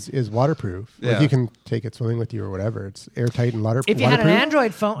case is waterproof. Like Yeah. you can take it swimming with you or whatever. It's airtight and waterproof. If you had an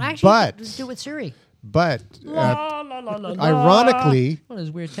Android phone, actually, But- just do it with Siri. But ironically, What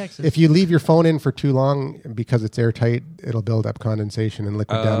is weird Texas? if you leave your phone in for too long because it's airtight, it'll build up condensation and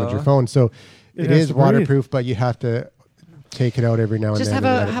liquid damage your phone. So It it has is to breathe. waterproof, but you have to take it out every now and just then. have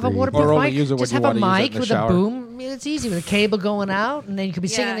and let it a breathe. waterproof Or only mic. use it when Just you have a wanna use it mic in the with shower. a boom. I mean, it's easy with a cable going out, and then you could be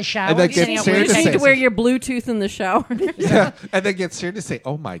singing in the shower. And that you sing gets out serious. weird You need to things. wear your Bluetooth in the shower. Yeah, and then get serious and say,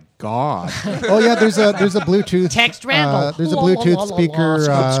 "Oh my god!" Oh yeah, there's a Bluetooth Text Randall. there's a La, la, la, Bluetooth la, la, speaker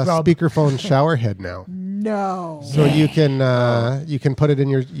scrub, scrub. speakerphone shower head now. No. So you can put it in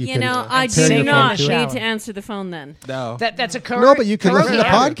your. You can know, I pair do your phone not to it. need to answer the phone then. No. That's a correct. No, but you can listen to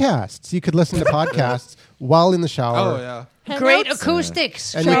correct- podcasts. You could listen to podcasts while in the shower. Oh yeah. Great Hangouts?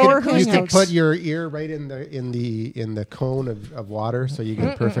 acoustics. And Shower you can acoustics. put your ear right in the cone of water, so you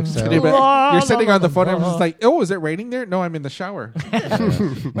get perfect sound. You're sitting on the phone and it's just like, "Oh, is it raining there?" No, I'm in the shower.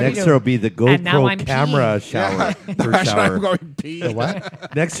 Next there will be the And now GoPro I'm camera shower for Actually, shower. I'm going pee. The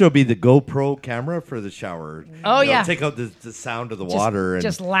what? Next there will be the GoPro camera for the shower. Oh, It'll yeah. take out the sound of the water and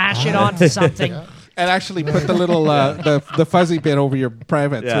Just lash it onto something. And actually put the little the fuzzy bit over your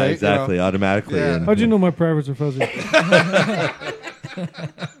privates, yeah, right? exactly, You know? automatically. Yeah. And, How'd you know my privates are fuzzy?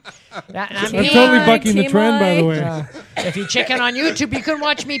 I'm I'm totally bucking the trend, by the way. If you check in on YouTube, you can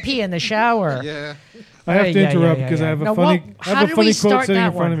watch me pee in the shower. Yeah. I have to Yeah, interrupt yeah, because yeah. I have a Now, funny, what- I how have a did funny we quote start sitting that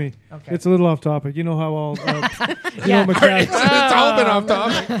in front of one? me. Okay. It's a little off topic. You know how all, Yeah. McAfee, It's all been off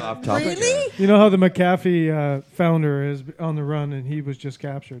topic. off topic. Really? you know how the McAfee founder is on the run and he was just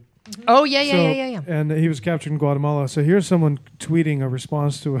captured. Oh yeah, yeah, So- yeah. And he was captured in Guatemala. So here's someone tweeting a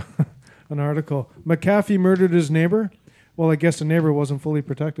response to an article. McAfee murdered his neighbor. Well, I guess the neighbor wasn't fully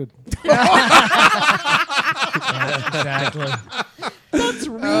protected. Exactly. That's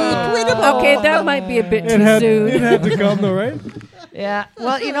really tweetable. Okay, that might be a bit It too had soon. to come though, right? Yeah.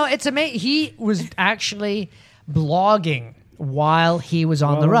 Well, it's amazing. He was actually blogging while he was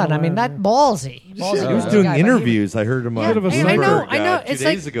on the While on run. the I mean, run, that ballsy. Ballsy He was guy, doing but he- interviews. I heard him on Bit of a I know. Bloomberg, 2 It's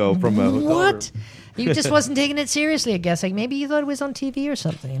days like, ago from a hotel room. what? He just wasn't taking it seriously, I guess. Like maybe he thought it was on TV or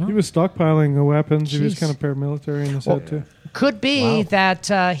something. He was stockpiling the weapons. He was Jeez. kind of paramilitary in his head too. Could be that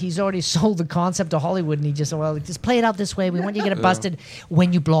he's already sold the concept to Hollywood, and he just just play it out this way. We want you to get it busted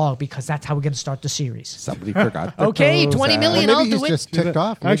when you blog because that's how we're going to start the series. Somebody forgot. the Okay, close 20 out. million. Well, I'll maybe do he's it. just ticked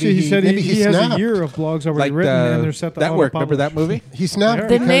off. Maybe Actually, he said maybe he has a snapped. year of blogs already Like written and they're set to Network. Remember that auto-publish. movie? He snapped. The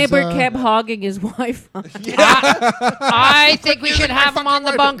because, neighbor kept hogging his Wi-Fi. I think we should have him on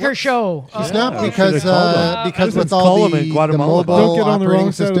the Bunker Show. He snapped we because should've called him. because Let's with all call him in the Guatemala. mobile Don't get on the operating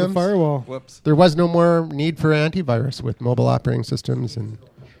wrong side of the systems, firewall. Whoops. there was no more need for antivirus with mobile operating systems and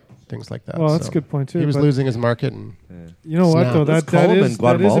things like that. Well, that's So a good point too. He was but losing his market, and you know what Snap. though? Let's That call him in is a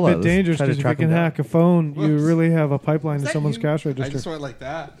Guatemala. bit Let's dangerous try to because if you track can him down. hack a phone, you Whoops. really have a pipeline to that someone's you? cash I register. just went like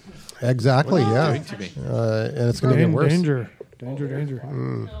that. exactly, What are you yeah, doing to me? And it's going to get worse. Danger.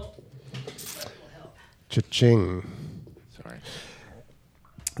 Cha-ching. Sorry.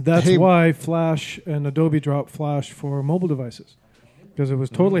 That's Hey- why Flash and Adobe dropped Flash for mobile devices because it was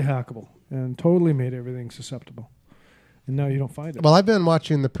totally hackable and totally made everything susceptible. And now you don't find it. Well, I've been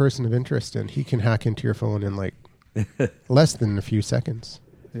watching The Person of Interest, and he can hack into your phone in like less than a few seconds.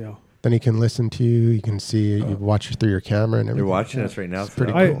 Yeah. Then he can listen to you. You can see you watch through your camera and You're everything. watching us right now. So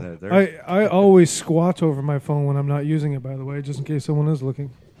pretty they're- cool. they're- I always squat over my phone when I'm not using it, by the way, just in case someone is looking.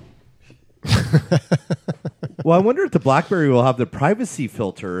 Well, I wonder if the BlackBerry will have the privacy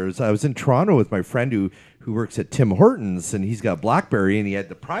filters. I was in Toronto with my friend who works at Tim Hortons, and he's got BlackBerry, and he had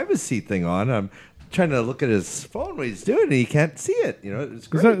the privacy thing on. I'm trying to look at his phone what he's doing, and he can't see it. You know, it's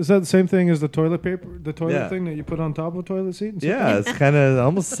great. Is that the same thing as the toilet paper, the toilet Yeah. thing that you put on top of a toilet seat? And stuff? Yeah, it's kind of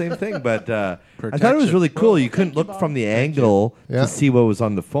almost the same thing, but I thought it was Protection. really cool. You couldn't look from the angle Yeah. to see what was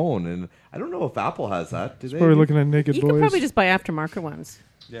on the phone, and I don't know if Apple has that. Do they? Probably looking at naked You boys. could probably just buy aftermarket ones.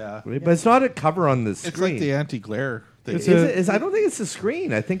 Yeah. But it's not a cover on the screen. It's like the anti-glare thing. It's I don't think it's the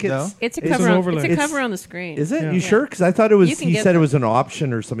screen. I think No? it's. It's a It's cover. an On, overlay. it's a It's- cover on the screen. Is it? Yeah. You sure? Because I thought it You was. can He get said it them. was an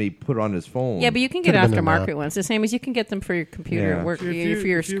option or somebody put on his phone. Yeah, but you can get Could've been an aftermarket app. ones. The same as you can get them for your computer Yeah. at work, If for you-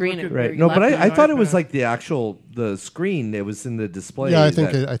 your if you screen. look at at- Right. your No, but laptop. I thought it was iPad. like the screen. It was in the display. Yeah, I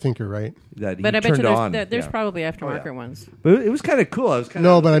that, think you're right. that he But I bet you turned there's, on. there's Yeah. probably aftermarket yeah. ones. But it was kind of cool. I was kind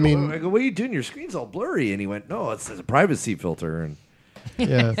of No, but I mean- I go, "What are you doing? Your screen's all blurry." And he went, "No, it's a privacy filter." And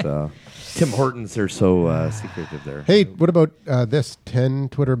Yeah. so Tim Hortons are so secretive there. Hey, what about this? 10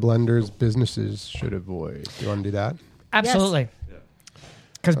 Twitter blunders businesses should avoid. Do you want to do that? Absolutely.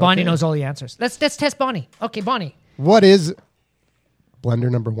 Because Bonnie Okay. knows all the answers. Let's test Bonnie. Okay, Bonnie. What is blunder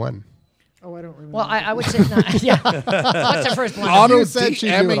number one? Oh, I don't remember. Well, I would say not. Yeah. What's the first blunder? Auto You said she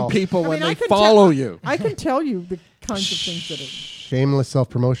knew it DMing all. people I when mean, I they can follow tell- you. I can tell you the kinds of things that are. Shameless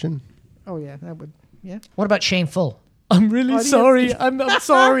self-promotion. Oh yeah, that would. Yeah. What about shameful? I'm really Audience- sorry. I'm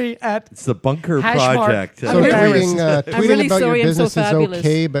sorry. At It's the Bunker Hash mark. Project. So I'm tweeting, I'm tweeting really about sorry, your I'm so business is fabulous.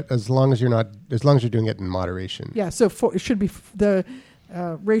 okay, but as long as you're doing it in moderation. Yeah, so it should be the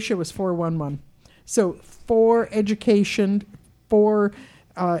ratio is 4:1:1. So 4 education, 4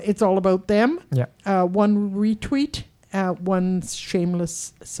 it's all about them. Yeah. 1 retweet, 1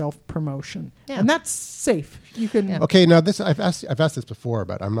 shameless self promotion, Yeah. and that's safe. You can. Yeah. Okay, now this I've asked this before,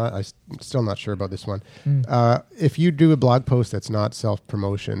 but I'm still not sure about this one. If you do a blog post that's not self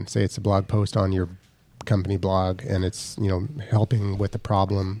promotion, say it's a blog post on your company blog and it's helping with the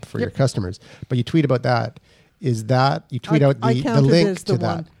problem for your customers, but you tweet about that, is that you tweet out I the counted link as to the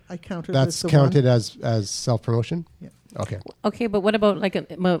that? one. I counted That's as the counted one. as self promotion. Yeah. Okay. Okay, but what about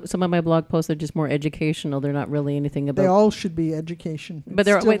some of my blog posts are just more educational? They're not really anything about. They all should be education. but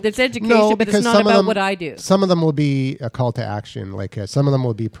It's still- there's education, No, but because it's not some of about them- what I do. Some of them will be a call to action, like some of them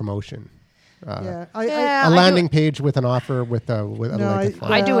will be promotion. yeah, Yeah. A I landing page with an offer with a No, link. to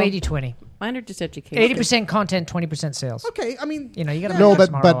I do Well- 80-20. Mine are just education. 80% content, 20% sales. okay. I mean, You got to No, make but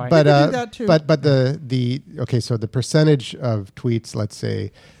smart but ROI. but You can do that too. but the okay. So the percentage of tweets, let's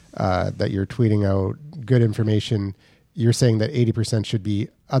say, that you're tweeting out good information, you're saying that 80% should be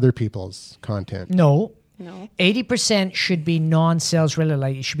other people's content. No. No. 80% should be non-sales related.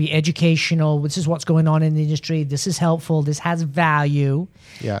 Like it should be educational. This is what's going on in the industry. This is helpful. This has value.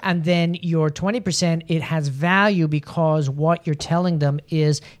 Yeah. And then your 20%, it has value because what you're telling them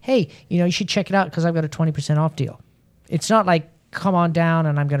is, hey, you should check it out because I've got a 20% off deal. It's not like, come on down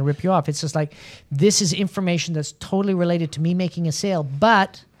and I'm going to rip you off. It's just like, this is information that's totally related to me making a sale,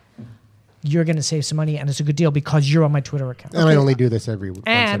 but you're going to save some money and it's a good deal because you're on my Twitter account. And I only do this every And once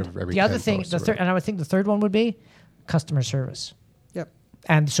out of every the other 10 thing, posts or and I would think the third one would be customer service. Yep.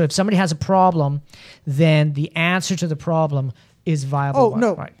 And so if somebody has a problem, then the answer to the problem is viable. Oh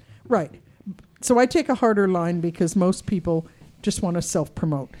no, Right. right. So I take a harder line because most people just want to self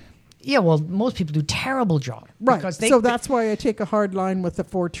promote. Yeah, well, most people do a terrible job. Right. Because So that's why I take a hard line with the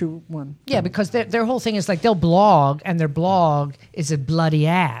 4-2-1. Yeah, because their whole thing is like they'll blog and their blog is a bloody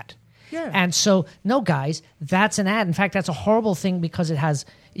ad. Yeah. And so, no, guys, that's an ad. In fact, that's a horrible thing because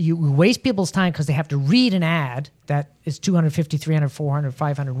you waste people's time because they have to read an ad that is 250, 300, 400,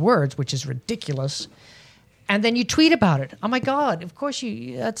 500 words, which is ridiculous. And then you tweet about it. Oh, my God. Of course,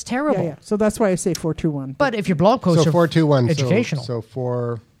 that's terrible. Yeah. So that's why I say 4-2-1. But if your blog posts so are 4-2-1 educational. So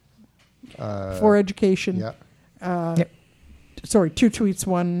for for education. yeah. Yep. Sorry, 2 tweets,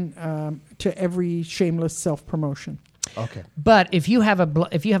 1 to every shameless self promotion. Okay. But if you have a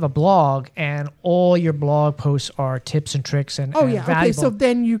blog and all your blog posts are tips and tricks and Oh and yeah. Okay. valuable, So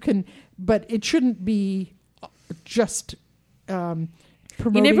then you can, but it shouldn't be just promoting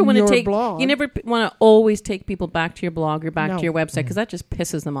You never want to your take. blog. You never want to always take people back to your blog or back No. to your website because that just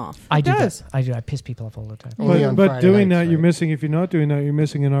pisses them off. I do does. that. I do. I piss people off all the time. Only on But Friday doing nights, that, you're right? missing. If you're not doing that, you're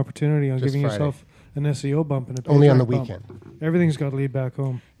missing an opportunity on Just giving Friday. yourself an SEO bump and a Only on the paycheck bump. weekend. Everything's got to lead back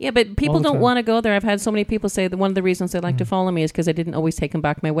home. Yeah, but people the don't time. want to go there. I've had so many people say that one of the reasons they like to follow me is because I didn't always take them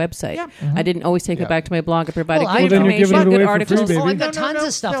back to my website. Yeah. I didn't always take Yeah. it back to my blog. I provided Well, good Well, then you're information, giving it good away for free, articles. baby. Oh, I've got No, no, tons no,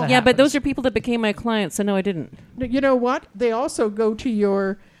 of stuff. no. that Yeah, but those happens. are people that became my clients, so no, I didn't. You know what? They also go to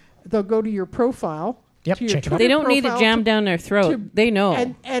your. They'll go to your profile. Yep, to your check it out. Twitter They don't need it profile jammed down their throat. to- They know.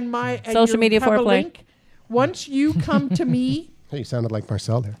 And Social you media have a foreplay. link. Once you come to me, Hey, you sounded like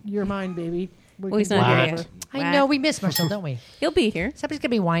Marcel there. you're mine, baby. Well, he's can not do here whatever. yet. I know we miss Marcel, don't we? He'll be here. Somebody's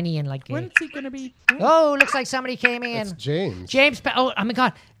gonna be whiny and like. When's he going to be? Oh, looks like somebody came in. It's James. James. Oh my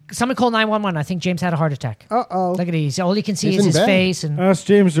God! Someone called 911. I think James had a heart attack. Uh-oh. Look at these. All you can see He's is in his bed. face, and Ask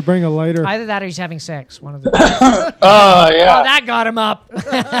James to bring a lighter. either that or he's having sex. One of the. Oh, yeah. Oh, that got him up.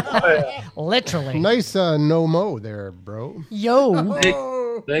 Literally. Nice no mo there, bro.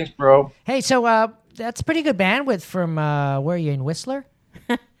 Yo. Thanks, bro. Hey, so that's pretty good bandwidth from where are you in Whistler?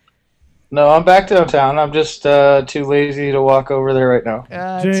 No, I'm back downtown. I'm just too lazy to walk over there right now.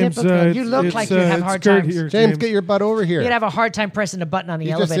 James, Typical. You look like you have it's hard good times. here, James, get your butt over here. You'd have a hard time pressing a button on the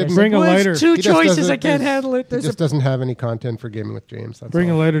You just elevator. didn't- Bring a Well, lighter. it's two He just choices. doesn't- I can't handle it. He just doesn't have any content for gaming with James. That's Bring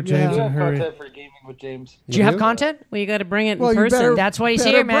a all. lighter, James, Yeah. and hurry. Content for gaming with James. Do you have content? Well, you got to bring it Well, in you person. better. That's why he's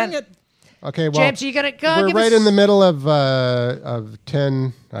better here, man. bring it. Okay, well, James, you gotta go. we're give right us- in the middle of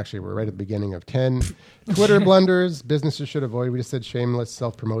 10. Actually, we're right at the beginning of 10 Twitter blunders businesses should avoid. We just said shameless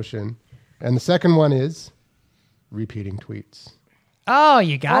self-promotion. And the second one is repeating tweets. Oh,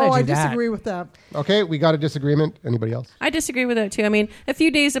 you gotta Oh, do I that. disagree with that. Okay, we got a disagreement. Anybody else? I disagree with that too. I mean, a few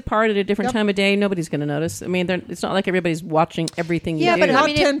days apart at a different Yep. time of day, nobody's going to notice. I mean, it's not like everybody's watching everything you Yeah, do. but Not I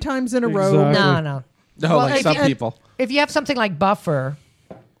mean, 10 times in a row. Exactly. No. No, Well, like if some you- people. If you have something like Buffer,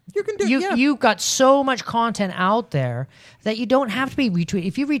 You can do you've got so much content out there that you don't have to be retweet.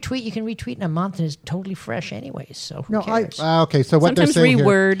 If you retweet, you can retweet in a month and it's totally fresh anyways. So who cares? Okay, so what Sometimes they're saying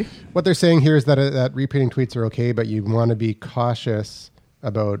reword. here, what they're saying here is that retweeting tweets are okay, but you want to be cautious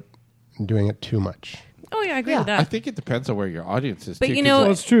about doing it too much. Oh yeah, I agree with that. I think it depends on where your audience is. But too, you know- 'cause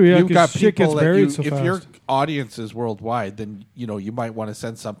Well, it's true, yeah, you've 'cause got shit people gets that buried you, so if your fast. audience is worldwide, then you might want to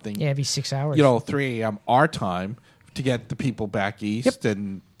send something. Yeah, every 6 hours. 3 a.m. our time to get the people back east,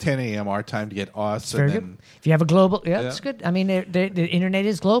 and 10 a.m. our time to get us. It's very and good. If you have a global, it's good. I mean, the internet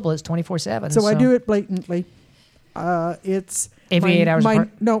is global. It's 24/7. So I do it blatantly. It's Every 8 hours apart?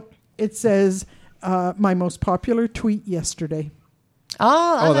 No, it says my most popular tweet yesterday.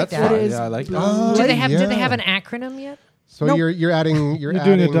 Oh, I like that's that. fine. It is Yeah, I like that. Do they have? Yeah. Do they have an acronym yet? So Nope. you're adding You're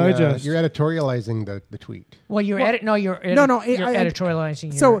doing a digest. you're editorializing the tweet. Well, you're you're No, you're I-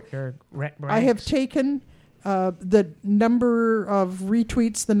 editorializing. so your I have taken the number of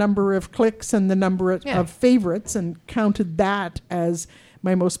retweets, the number of clicks, and the number of favorites, and counted that as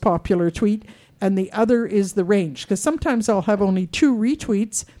my most popular tweet. And the other is the range, because sometimes I'll have only 2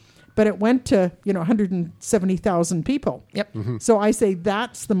 retweets, but it went to 170,000 people. Yep. So I say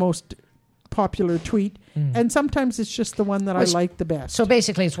that's the most popular tweet, and sometimes it's just the one that I like the best. So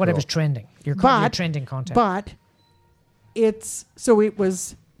basically, it's whatever's trending. Your trending content. But it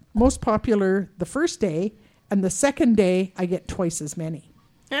was most popular the first day, and the second day I get twice as many.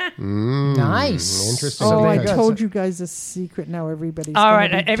 Nice. Interesting. Oh, I very good. told you guys a secret. Now everybody's All gonna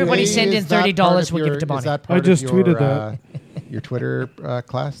right, be everybody doing- send in Is that $30. part of We'll give your- it to Bonnie. Is that part I just of your, tweeted that. Your Twitter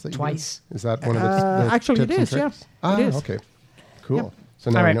class that you Twice. did? Is that one of the actually, tips it and is, yeah. tricks? Ah, It is. okay. Cool. Yep. So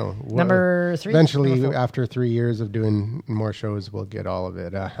now All I right. know. Number 3? Eventually, Number 4? after 3 years of doing more shows, we'll get all of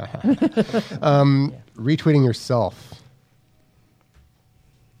it. Retweeting yourself.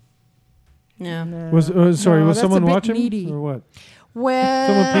 Yeah. Was that's someone a bit watching needy. or what? Well,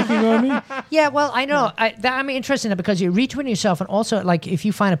 Someone peeking on me? yeah. Well, I know. I'm interested in it because you're retweeting yourself, and also, like, if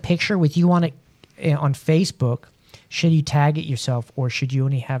you find a picture with you on it on Facebook, should you tag it yourself, or should you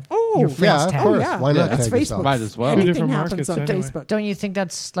only have your friends yeah, of tag course. it? yeah, Why not that's tag Facebook. yourself? Might as well. Two Anything different happens on markets anyway. Facebook. Don't you think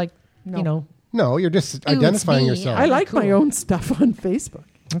that's like No. No, you're just it's identifying me. yourself. I like my Cool. own stuff on Facebook.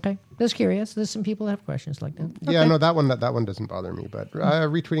 Okay, just curious. There's some people that have questions like that. Yeah, no, that one doesn't bother me. But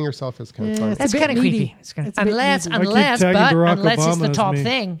retweeting yourself is kind of fun. That's a bit kind of needy. creepy. It's kinda, It's a bit unless needy. I keep unless tagging Barack it's Obama the as top me.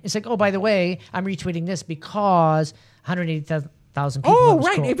 thing. It's like, oh, by the way, I'm retweeting this because 180,000 people. Oh, have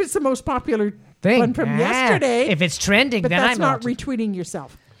right. scrolled. If it's the most popular Thing. one from yesterday, If it's trending, but then that's I'm not out. retweeting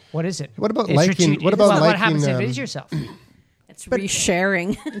yourself. What is it? What about It's liking- what about what liking, happens if it is yourself? It's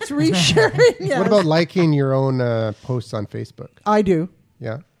resharing. It's resharing. Yes. What about liking your own posts on Facebook? I do.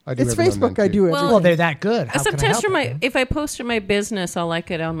 Yeah, I do. It's every now and Facebook. then, I too. do it. Well, Well, they're that good. How can I Sometimes help for it? if I post for my business, I'll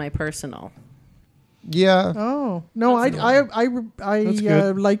like it on my personal. Yeah. Oh no, I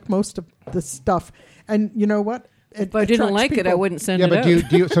good. like most of the stuff, and you know what? If I didn't like it, I wouldn't send Yeah, it but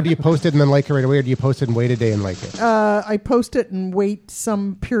out. do you post it and then like it right away, or do you post it and wait a day and like it? I post it and wait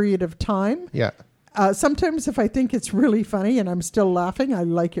some period of time. Yeah. Sometimes if I think it's really funny and I'm still laughing, I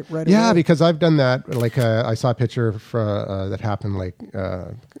like it right away. Yeah, because I've done that. Like I saw a picture that happened like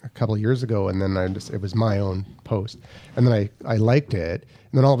a couple of years ago, and then it was my own post, and then I liked it,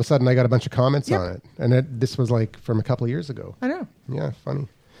 and then all of a sudden I got a bunch of comments on it, and this was like from a couple of years ago. I know. Yeah, funny.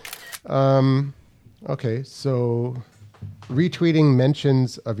 Okay, so retweeting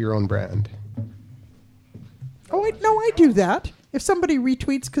mentions of your own brand. Oh, I do that. If somebody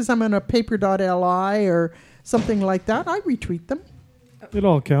retweets because I'm on a paper.li or something like that, I retweet them. It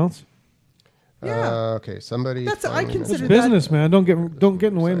all counts. Yeah. Okay, somebody. I finding consider It's that- business, man. Don't get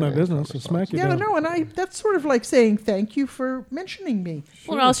in the way of my business. I'll smack you Yeah, down. no, and that's sort of like saying thank you for mentioning me.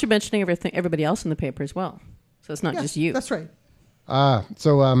 Well, or else you're mentioning everybody else in the paper as well. So it's not Yeah, just you. That's right.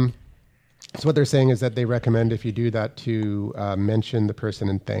 So what they're saying is that they recommend if you do that to mention the person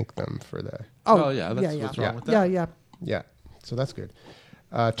and thank them for the. Oh, yeah, that's what's wrong with that. Yeah, yeah. Yeah, so that's good.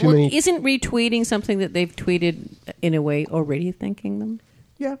 Well, isn't retweeting something that they've tweeted in a way already thanking them?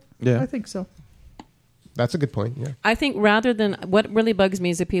 Yeah, Yeah. I think so. That's a good point. Yeah. I think rather than what really bugs me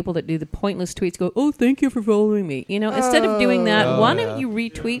is the people that do the pointless tweets go, oh, thank you for following me. You know, instead of doing that, why don't you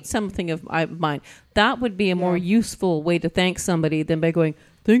retweet something of mine? That would be a more useful way to thank somebody than by going,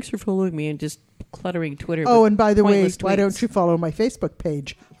 thanks for following me and just cluttering Twitter. Oh, with and by the way, pointless why tweets. don't you follow my Facebook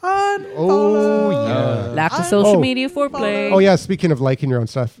page? Unfollow. Oh yeah. Lack of social Oh. media foreplay. Oh yeah. Speaking of liking your own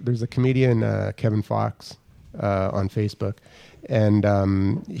stuff, there's a comedian Kevin Fox on Facebook, and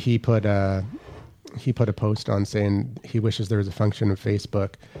he put a post on saying he wishes there was a function of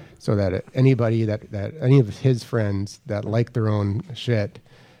Facebook so that anybody that any of his friends that like their own shit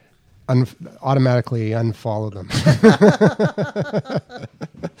automatically unfollow them.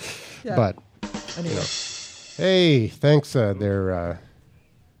 Yeah. But Anyway. hey, thanks. Hey,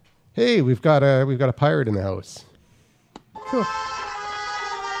 we've got a pirate in the house. Cool.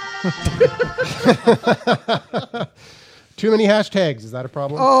 Too many hashtags. Is that a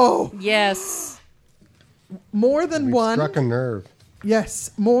problem? Oh, Yes. more than We've one. struck a nerve.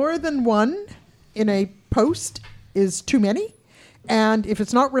 Yes, more than one in a post is too many. And if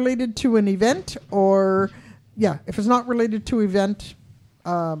it's not related to an event if it's not related to event,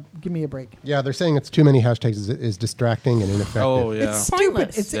 give me a break. Yeah, they're saying it's too many hashtags is distracting and ineffective. Oh yeah. It's stupid.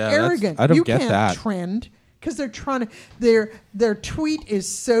 Pointless. It's Yeah, that's- arrogant. I don't you get can't that. trend because they're trying to. Their tweet is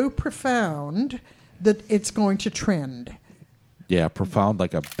so profound that it's going to trend. Yeah, profound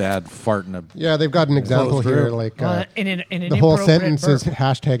like a bad fart in a. Yeah, they've got an example through. here, like in an the whole inappropriate sentence is burp.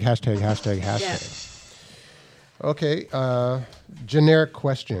 hashtag. Okay, generic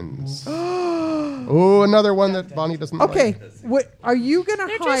questions. Oh, another one that Bonnie doesn't Okay, like. what are you going to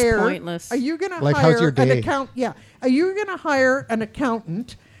They're just hire? pointless. Are you going to Like, hire how's your an day? account? Yeah, are you going to hire an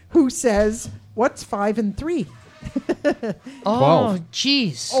accountant who says what's 5 and 3? Oh,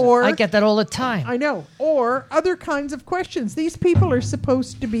 jeez. Or- I get that all the time. I know, or other kinds of questions. These people are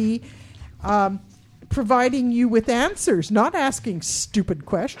supposed to be providing you with answers, not asking stupid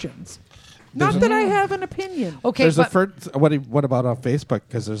questions. Not that I have an opinion. Okay, There's a but first. What about on Facebook?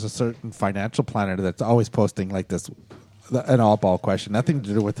 Because there's a certain financial planner that's always posting like this, an all-ball question, nothing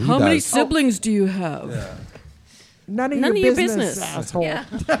to do with who How many does. siblings do you have? None of None your of your business, business. asshole. Yeah.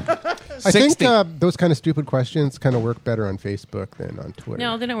 I think 60. those kind of stupid questions kind of work better on Facebook than on Twitter.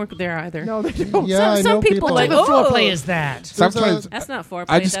 No, they don't work there either. No, they don't. Yeah, I some know people what like, type of oh, foreplay is that? Sometimes That's not foreplay.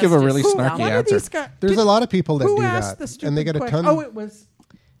 I just that's give a really just- snarky One of answer. these guys. There's a lot of people that who do asked that, the stupid and they get a question? ton. Oh, it was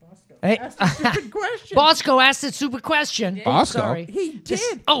Hey, asked a stupid question. Bosco asked a stupid question. Bosco? Sorry. He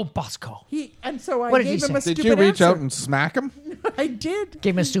did. Oh, Bosco. And so I What did he gave him say? a stupid Did you reach answer. out and smack him? I did.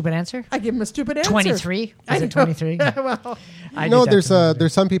 Gave him a stupid answer. I gave him a stupid answer. 23? I Is it know. 23? Well, I No, did that to him.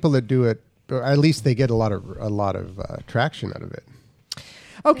 there's some people that do it, or at least they get a lot of traction out of it.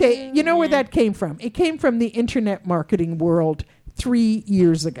 okay, you know where that came from? It came from the internet marketing world 3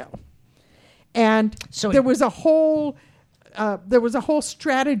 years ago, and So there was a whole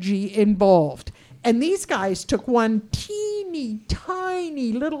strategy involved, and these guys took one teeny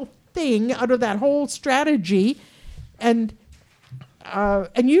tiny little thing out of that whole strategy, and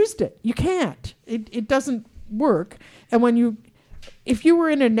used it. You can't. It doesn't work. And if you were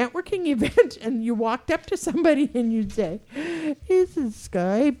in a networking event and you walked up to somebody and you'd say, "Is the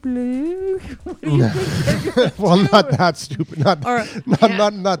sky blue?" What do you think they're Well, gonna not do? that stupid. Not Or-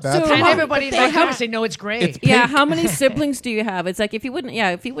 not that. So- stupid. And everybody in They that have- house, they know it's great. Yeah, how many siblings do you have? It's like if you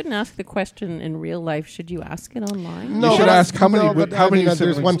wouldn't ask the question in real life, should you ask it online? You should ask how many. but how I many mean, there's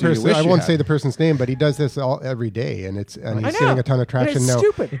siblings one do you person. wish I you won't had? say the person's name, but he does this every day, and I he's know, getting a ton of but traction. it's Now,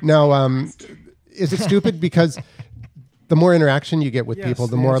 stupid. now, is it stupid because the more interaction you get with Yes, people,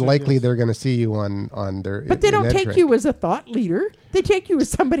 the the more answer is likely yes. they're going to see you on their. But they don't in take Edtrek. you as a thought leader. They take you as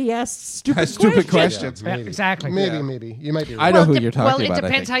somebody asks stupid, A stupid questions. question. Yeah, exactly. Maybe you might be. I Right. know Well, who you're talking well, about. it I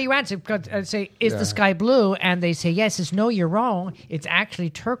depends think. how you answer. Because say, is the sky blue? And they say yes. It's no, you're wrong. It's actually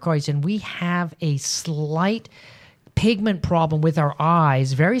turquoise, and we have a slight pigment problem with our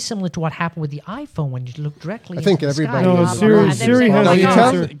eyes, very similar to what happened with the iPhone when you look directly. I think into the everybody sky. No, knows Siri- about And it. then Siri say, has oh, the my You God.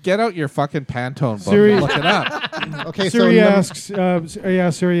 tell answer. get out your fucking Pantone book. Siri- And look it up. Okay, Siri so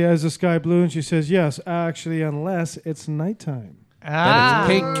asks, Siri, is the sky blue? And she says, yes, actually, unless it's nighttime. Ah,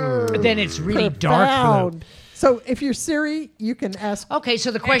 Pink. then it's really dark blue. Profound. So if you're Siri, you can ask. Okay, so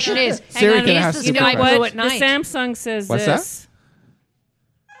the question is, Siri hang on, can is ask the you sky know blue What at the night? Samsung says What's this.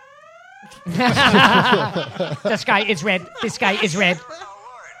 The sky is red. The sky is red.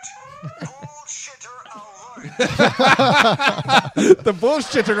 The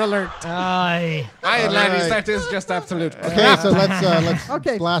bullshitter alert. Aye. Aye, ladies, that is just absolute. okay, so let's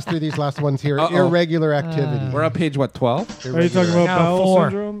Okay. blast through these last ones here. Uh-oh. Irregular activity. We're on page what 12? Are you talking about No, bowel 4.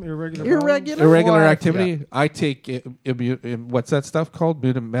 syndrome? Irregular bowel? Irregular. Irregular Four. activity. I take what's that stuff called?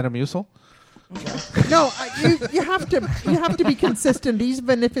 Metamucil. No, you have to be consistent,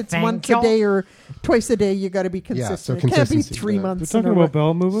 even if it's Thank once you. a day or twice a day. You got to be consistent. so It can't be consistency, 3 yeah. You're months. in talking a row. about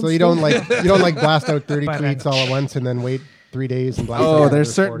bowel movements? So you don't like blast out 30 But tweets all at once and then wait 3 days and blast. Oh, out there's another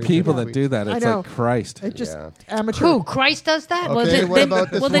certain 40, people 50 that do that. I It's know. like Christ. It just Yeah. amateur. Who? Christ does that? Okay, Well, then, what then-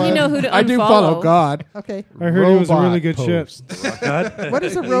 about this well, then you one? know who to I do follow unfollow. God. Okay. I heard he was a Robot really good shit. posts. What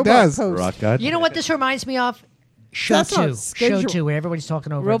is a robot does. post? Rock God. You know what this reminds me of? Show That's not 2. Show schedule- 2, where everybody's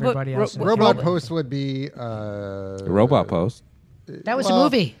talking over Robot- everybody else. ro- Robot posts would be Robot post. That was well, a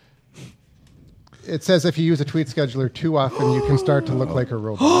movie. It says if you use a tweet scheduler too often, you can start to look like a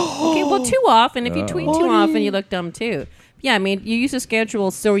robot. Okay, well, too often. If you tweet too often, you look dumb too. Yeah, I mean, you use a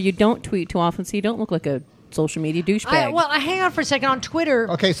schedule so you don't tweet too often, so you don't look like a social media douchebag. Well, hang on for a second. On Twitter,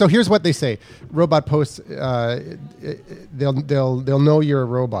 Okay, so here's what they say: robot posts. They'll know you're a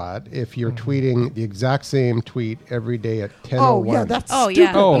robot if you're tweeting the exact same tweet every day at 10:01. Oh, yeah, that's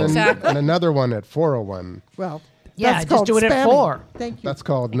stupid. Oh. Exactly. and another one at 4:01. Well, Yeah, that's just called do it at spamming. 4. Thank you. That's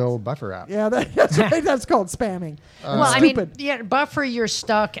called no buffer app. Yeah, that's right. That's called spamming. well, I mean, Stupid. yeah, buffer you're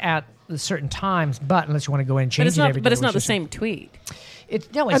stuck at certain times, but unless you want to go in and change But it's it not. every But day, it's not which the is- same tweet. It's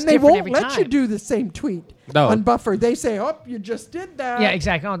And they different won't every let time. you do the same tweet No. on buffer. They say, "Oh, you just did that." Yeah,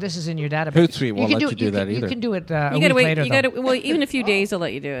 exactly. Oh, this is in your database. Hootsuite won't can let you do that You either. can do it You a gotta week wait. later. You though. gotta. Well, even a few days, they'll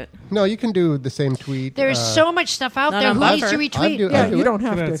let you do it. No, you can do the same tweet. There's so much stuff out Not there. on Who needs to Buffer. I retweet? do- Yeah, I do you it. don't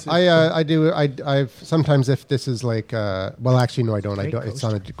have That's to. I do. I've sometimes if this is like well, actually no, I don't. It's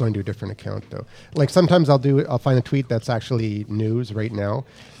on going to a different account though. Like sometimes I'll find a tweet that's actually news right now,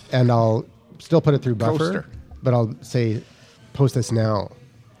 and I'll still put it through buffer, Coaster. but I'll say post this now,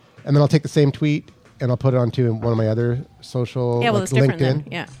 and then I'll take the same tweet and I'll put it onto one of my other social, Yeah, well, like it's different LinkedIn, then.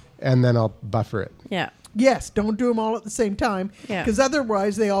 Yeah. and then I'll buffer it. Yeah. Yes, don't do them all at the same time. Yeah. Because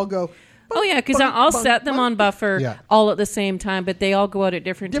otherwise they all go. Oh yeah, because bunk, I'll bunk, set them bunk. on buffer Yeah. all at the same time, but they all go out at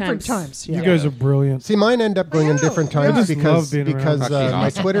different Times. Yeah. You guys are brilliant. See, mine end up going in know. different Yeah. times I just because love being around. because Fucking my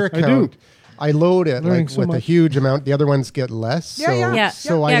awesome. Twitter I do. account. I load it Learning like so with a much. huge amount. The other ones get less, Yeah, yeah. Yeah.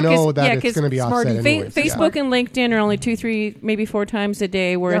 so Yeah, I 'cause- know that yeah, it's 'cause going to be offset Smarty. anyways. Facebook and LinkedIn are only 2, 3, maybe 4 times a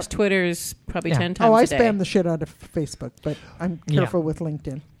day, whereas Yep. Twitter's probably Yeah. 10 times Oh, I a day. spam the shit out of Facebook, but I'm Yeah. careful with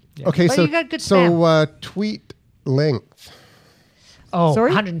LinkedIn. Okay, But so you got good spam. tweet length. Oh, Sorry?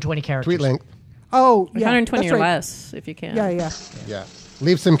 120 characters. Tweet length. Oh, yeah, 120 that's or right. less, if you can. Yeah, yeah. Yeah,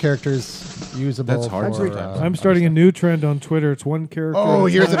 leave some characters usable. That's hard for, sometimes. I'm starting a new trend on Twitter. It's one character. Oh, at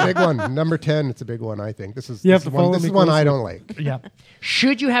a here's a time. big one. Number 10. It's a big one. I think this is. You this have to is one, follow This me is one I closely. don't like. Yeah.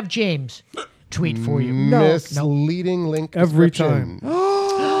 Should you have James tweet for you? Misleading link Every description.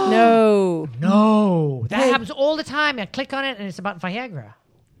 No. No, that Hey. happens all the time. I click on it and it's about Viagra.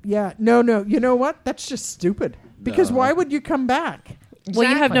 Yeah, no. You know what? That's just stupid. Because why would you come back? Well,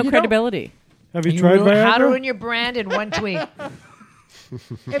 you have no Exactly. credibility. Have you tried How to Viagra? ruin your brand in one tweet. If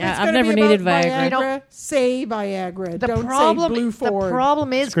Yeah, it's I've gonna never be needed about Viagra. You know- say Viagra. The Don't problem, say Blue Ford. the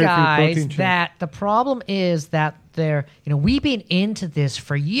problem is, It's great for your guys, protein shake. that the problem is that they're, we've been into this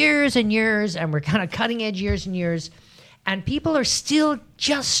for years and years, and we're kind of cutting edge years and years, and people are still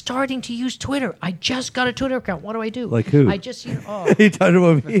just starting to use Twitter. I just got a Twitter account. What do I do? Like who? I just, oh. Are you talking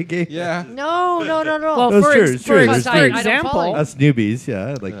about me again? Yeah. No. Well, That's for, true, ex- it's for, true. ex- It's for true. I don't example, follow Us newbies,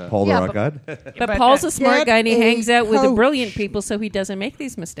 yeah, like Paul the Yeah, Rock God. but Paul's a smart Get guy and he a hangs out with the coach. brilliant people, so he doesn't make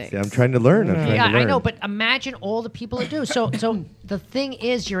these mistakes. Yeah, I'm trying to learn. I'm trying Yeah, to learn. I know, but imagine all the people that do. So the thing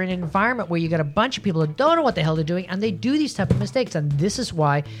is, you're in an environment where you got a bunch of people that don't know what the hell they're doing, and they do these type of mistakes. And this is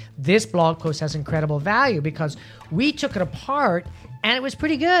why this blog post has incredible value, because we took it apart, and it was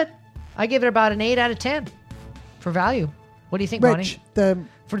pretty good. I give it about an 8 out of 10 for value. What do you think, Rich, Bonnie?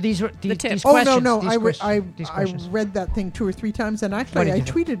 For these tip. these Oh questions. no! these I these I questions. read that thing 2 or 3 times, and What actually did I you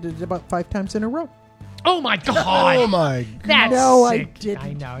do? tweeted it about 5 times in a row. Oh my god! Oh my. That's No, I sick. didn't.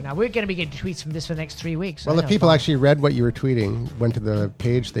 I know. Now we're going to be getting tweets from this for the next 3 weeks. Well, I if know. people actually read what you were tweeting, went to the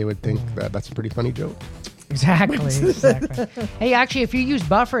page, they would think that that's a pretty funny joke. Exactly. Hey, actually, if you use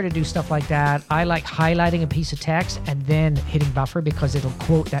Buffer to do stuff like that, I like highlighting a piece of text and then hitting Buffer because it'll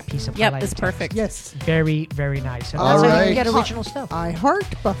quote that piece of Yep, highlighted it's text. perfect. Yes, Very, very nice. And All that's how you right. can get original stuff. I heart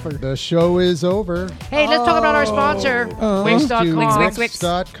Buffer. The show is over. Hey, let's talk about our sponsor, Wix.com. Wix, Wix.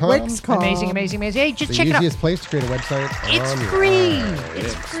 Wix.com. Wix.com. Amazing. Hey, just The check it out. easiest place to create a website. It's on your free. iPhone.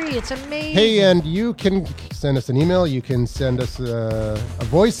 It's free. It's amazing. Hey, and you can send us an email. You can send us a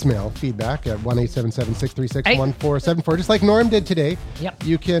voicemail feedback at 1-877-636-1474, just like Norm did today. Yep.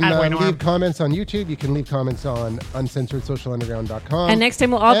 You can Attaboy, Norm. leave comments on YouTube. You can leave comments on uncensoredsocialunderground.com. And next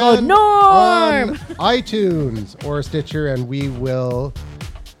time we'll all go, And Norm! on iTunes or Stitcher, and we will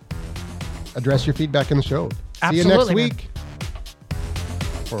address your feedback in the show. See you next Absolutely, man. week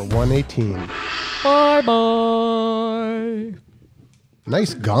for 118. Bye-bye.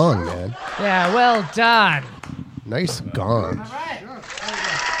 Nice gong, man. Yeah, well done. Nice gong.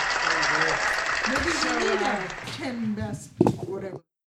 Maybe we need a 10 best whatever.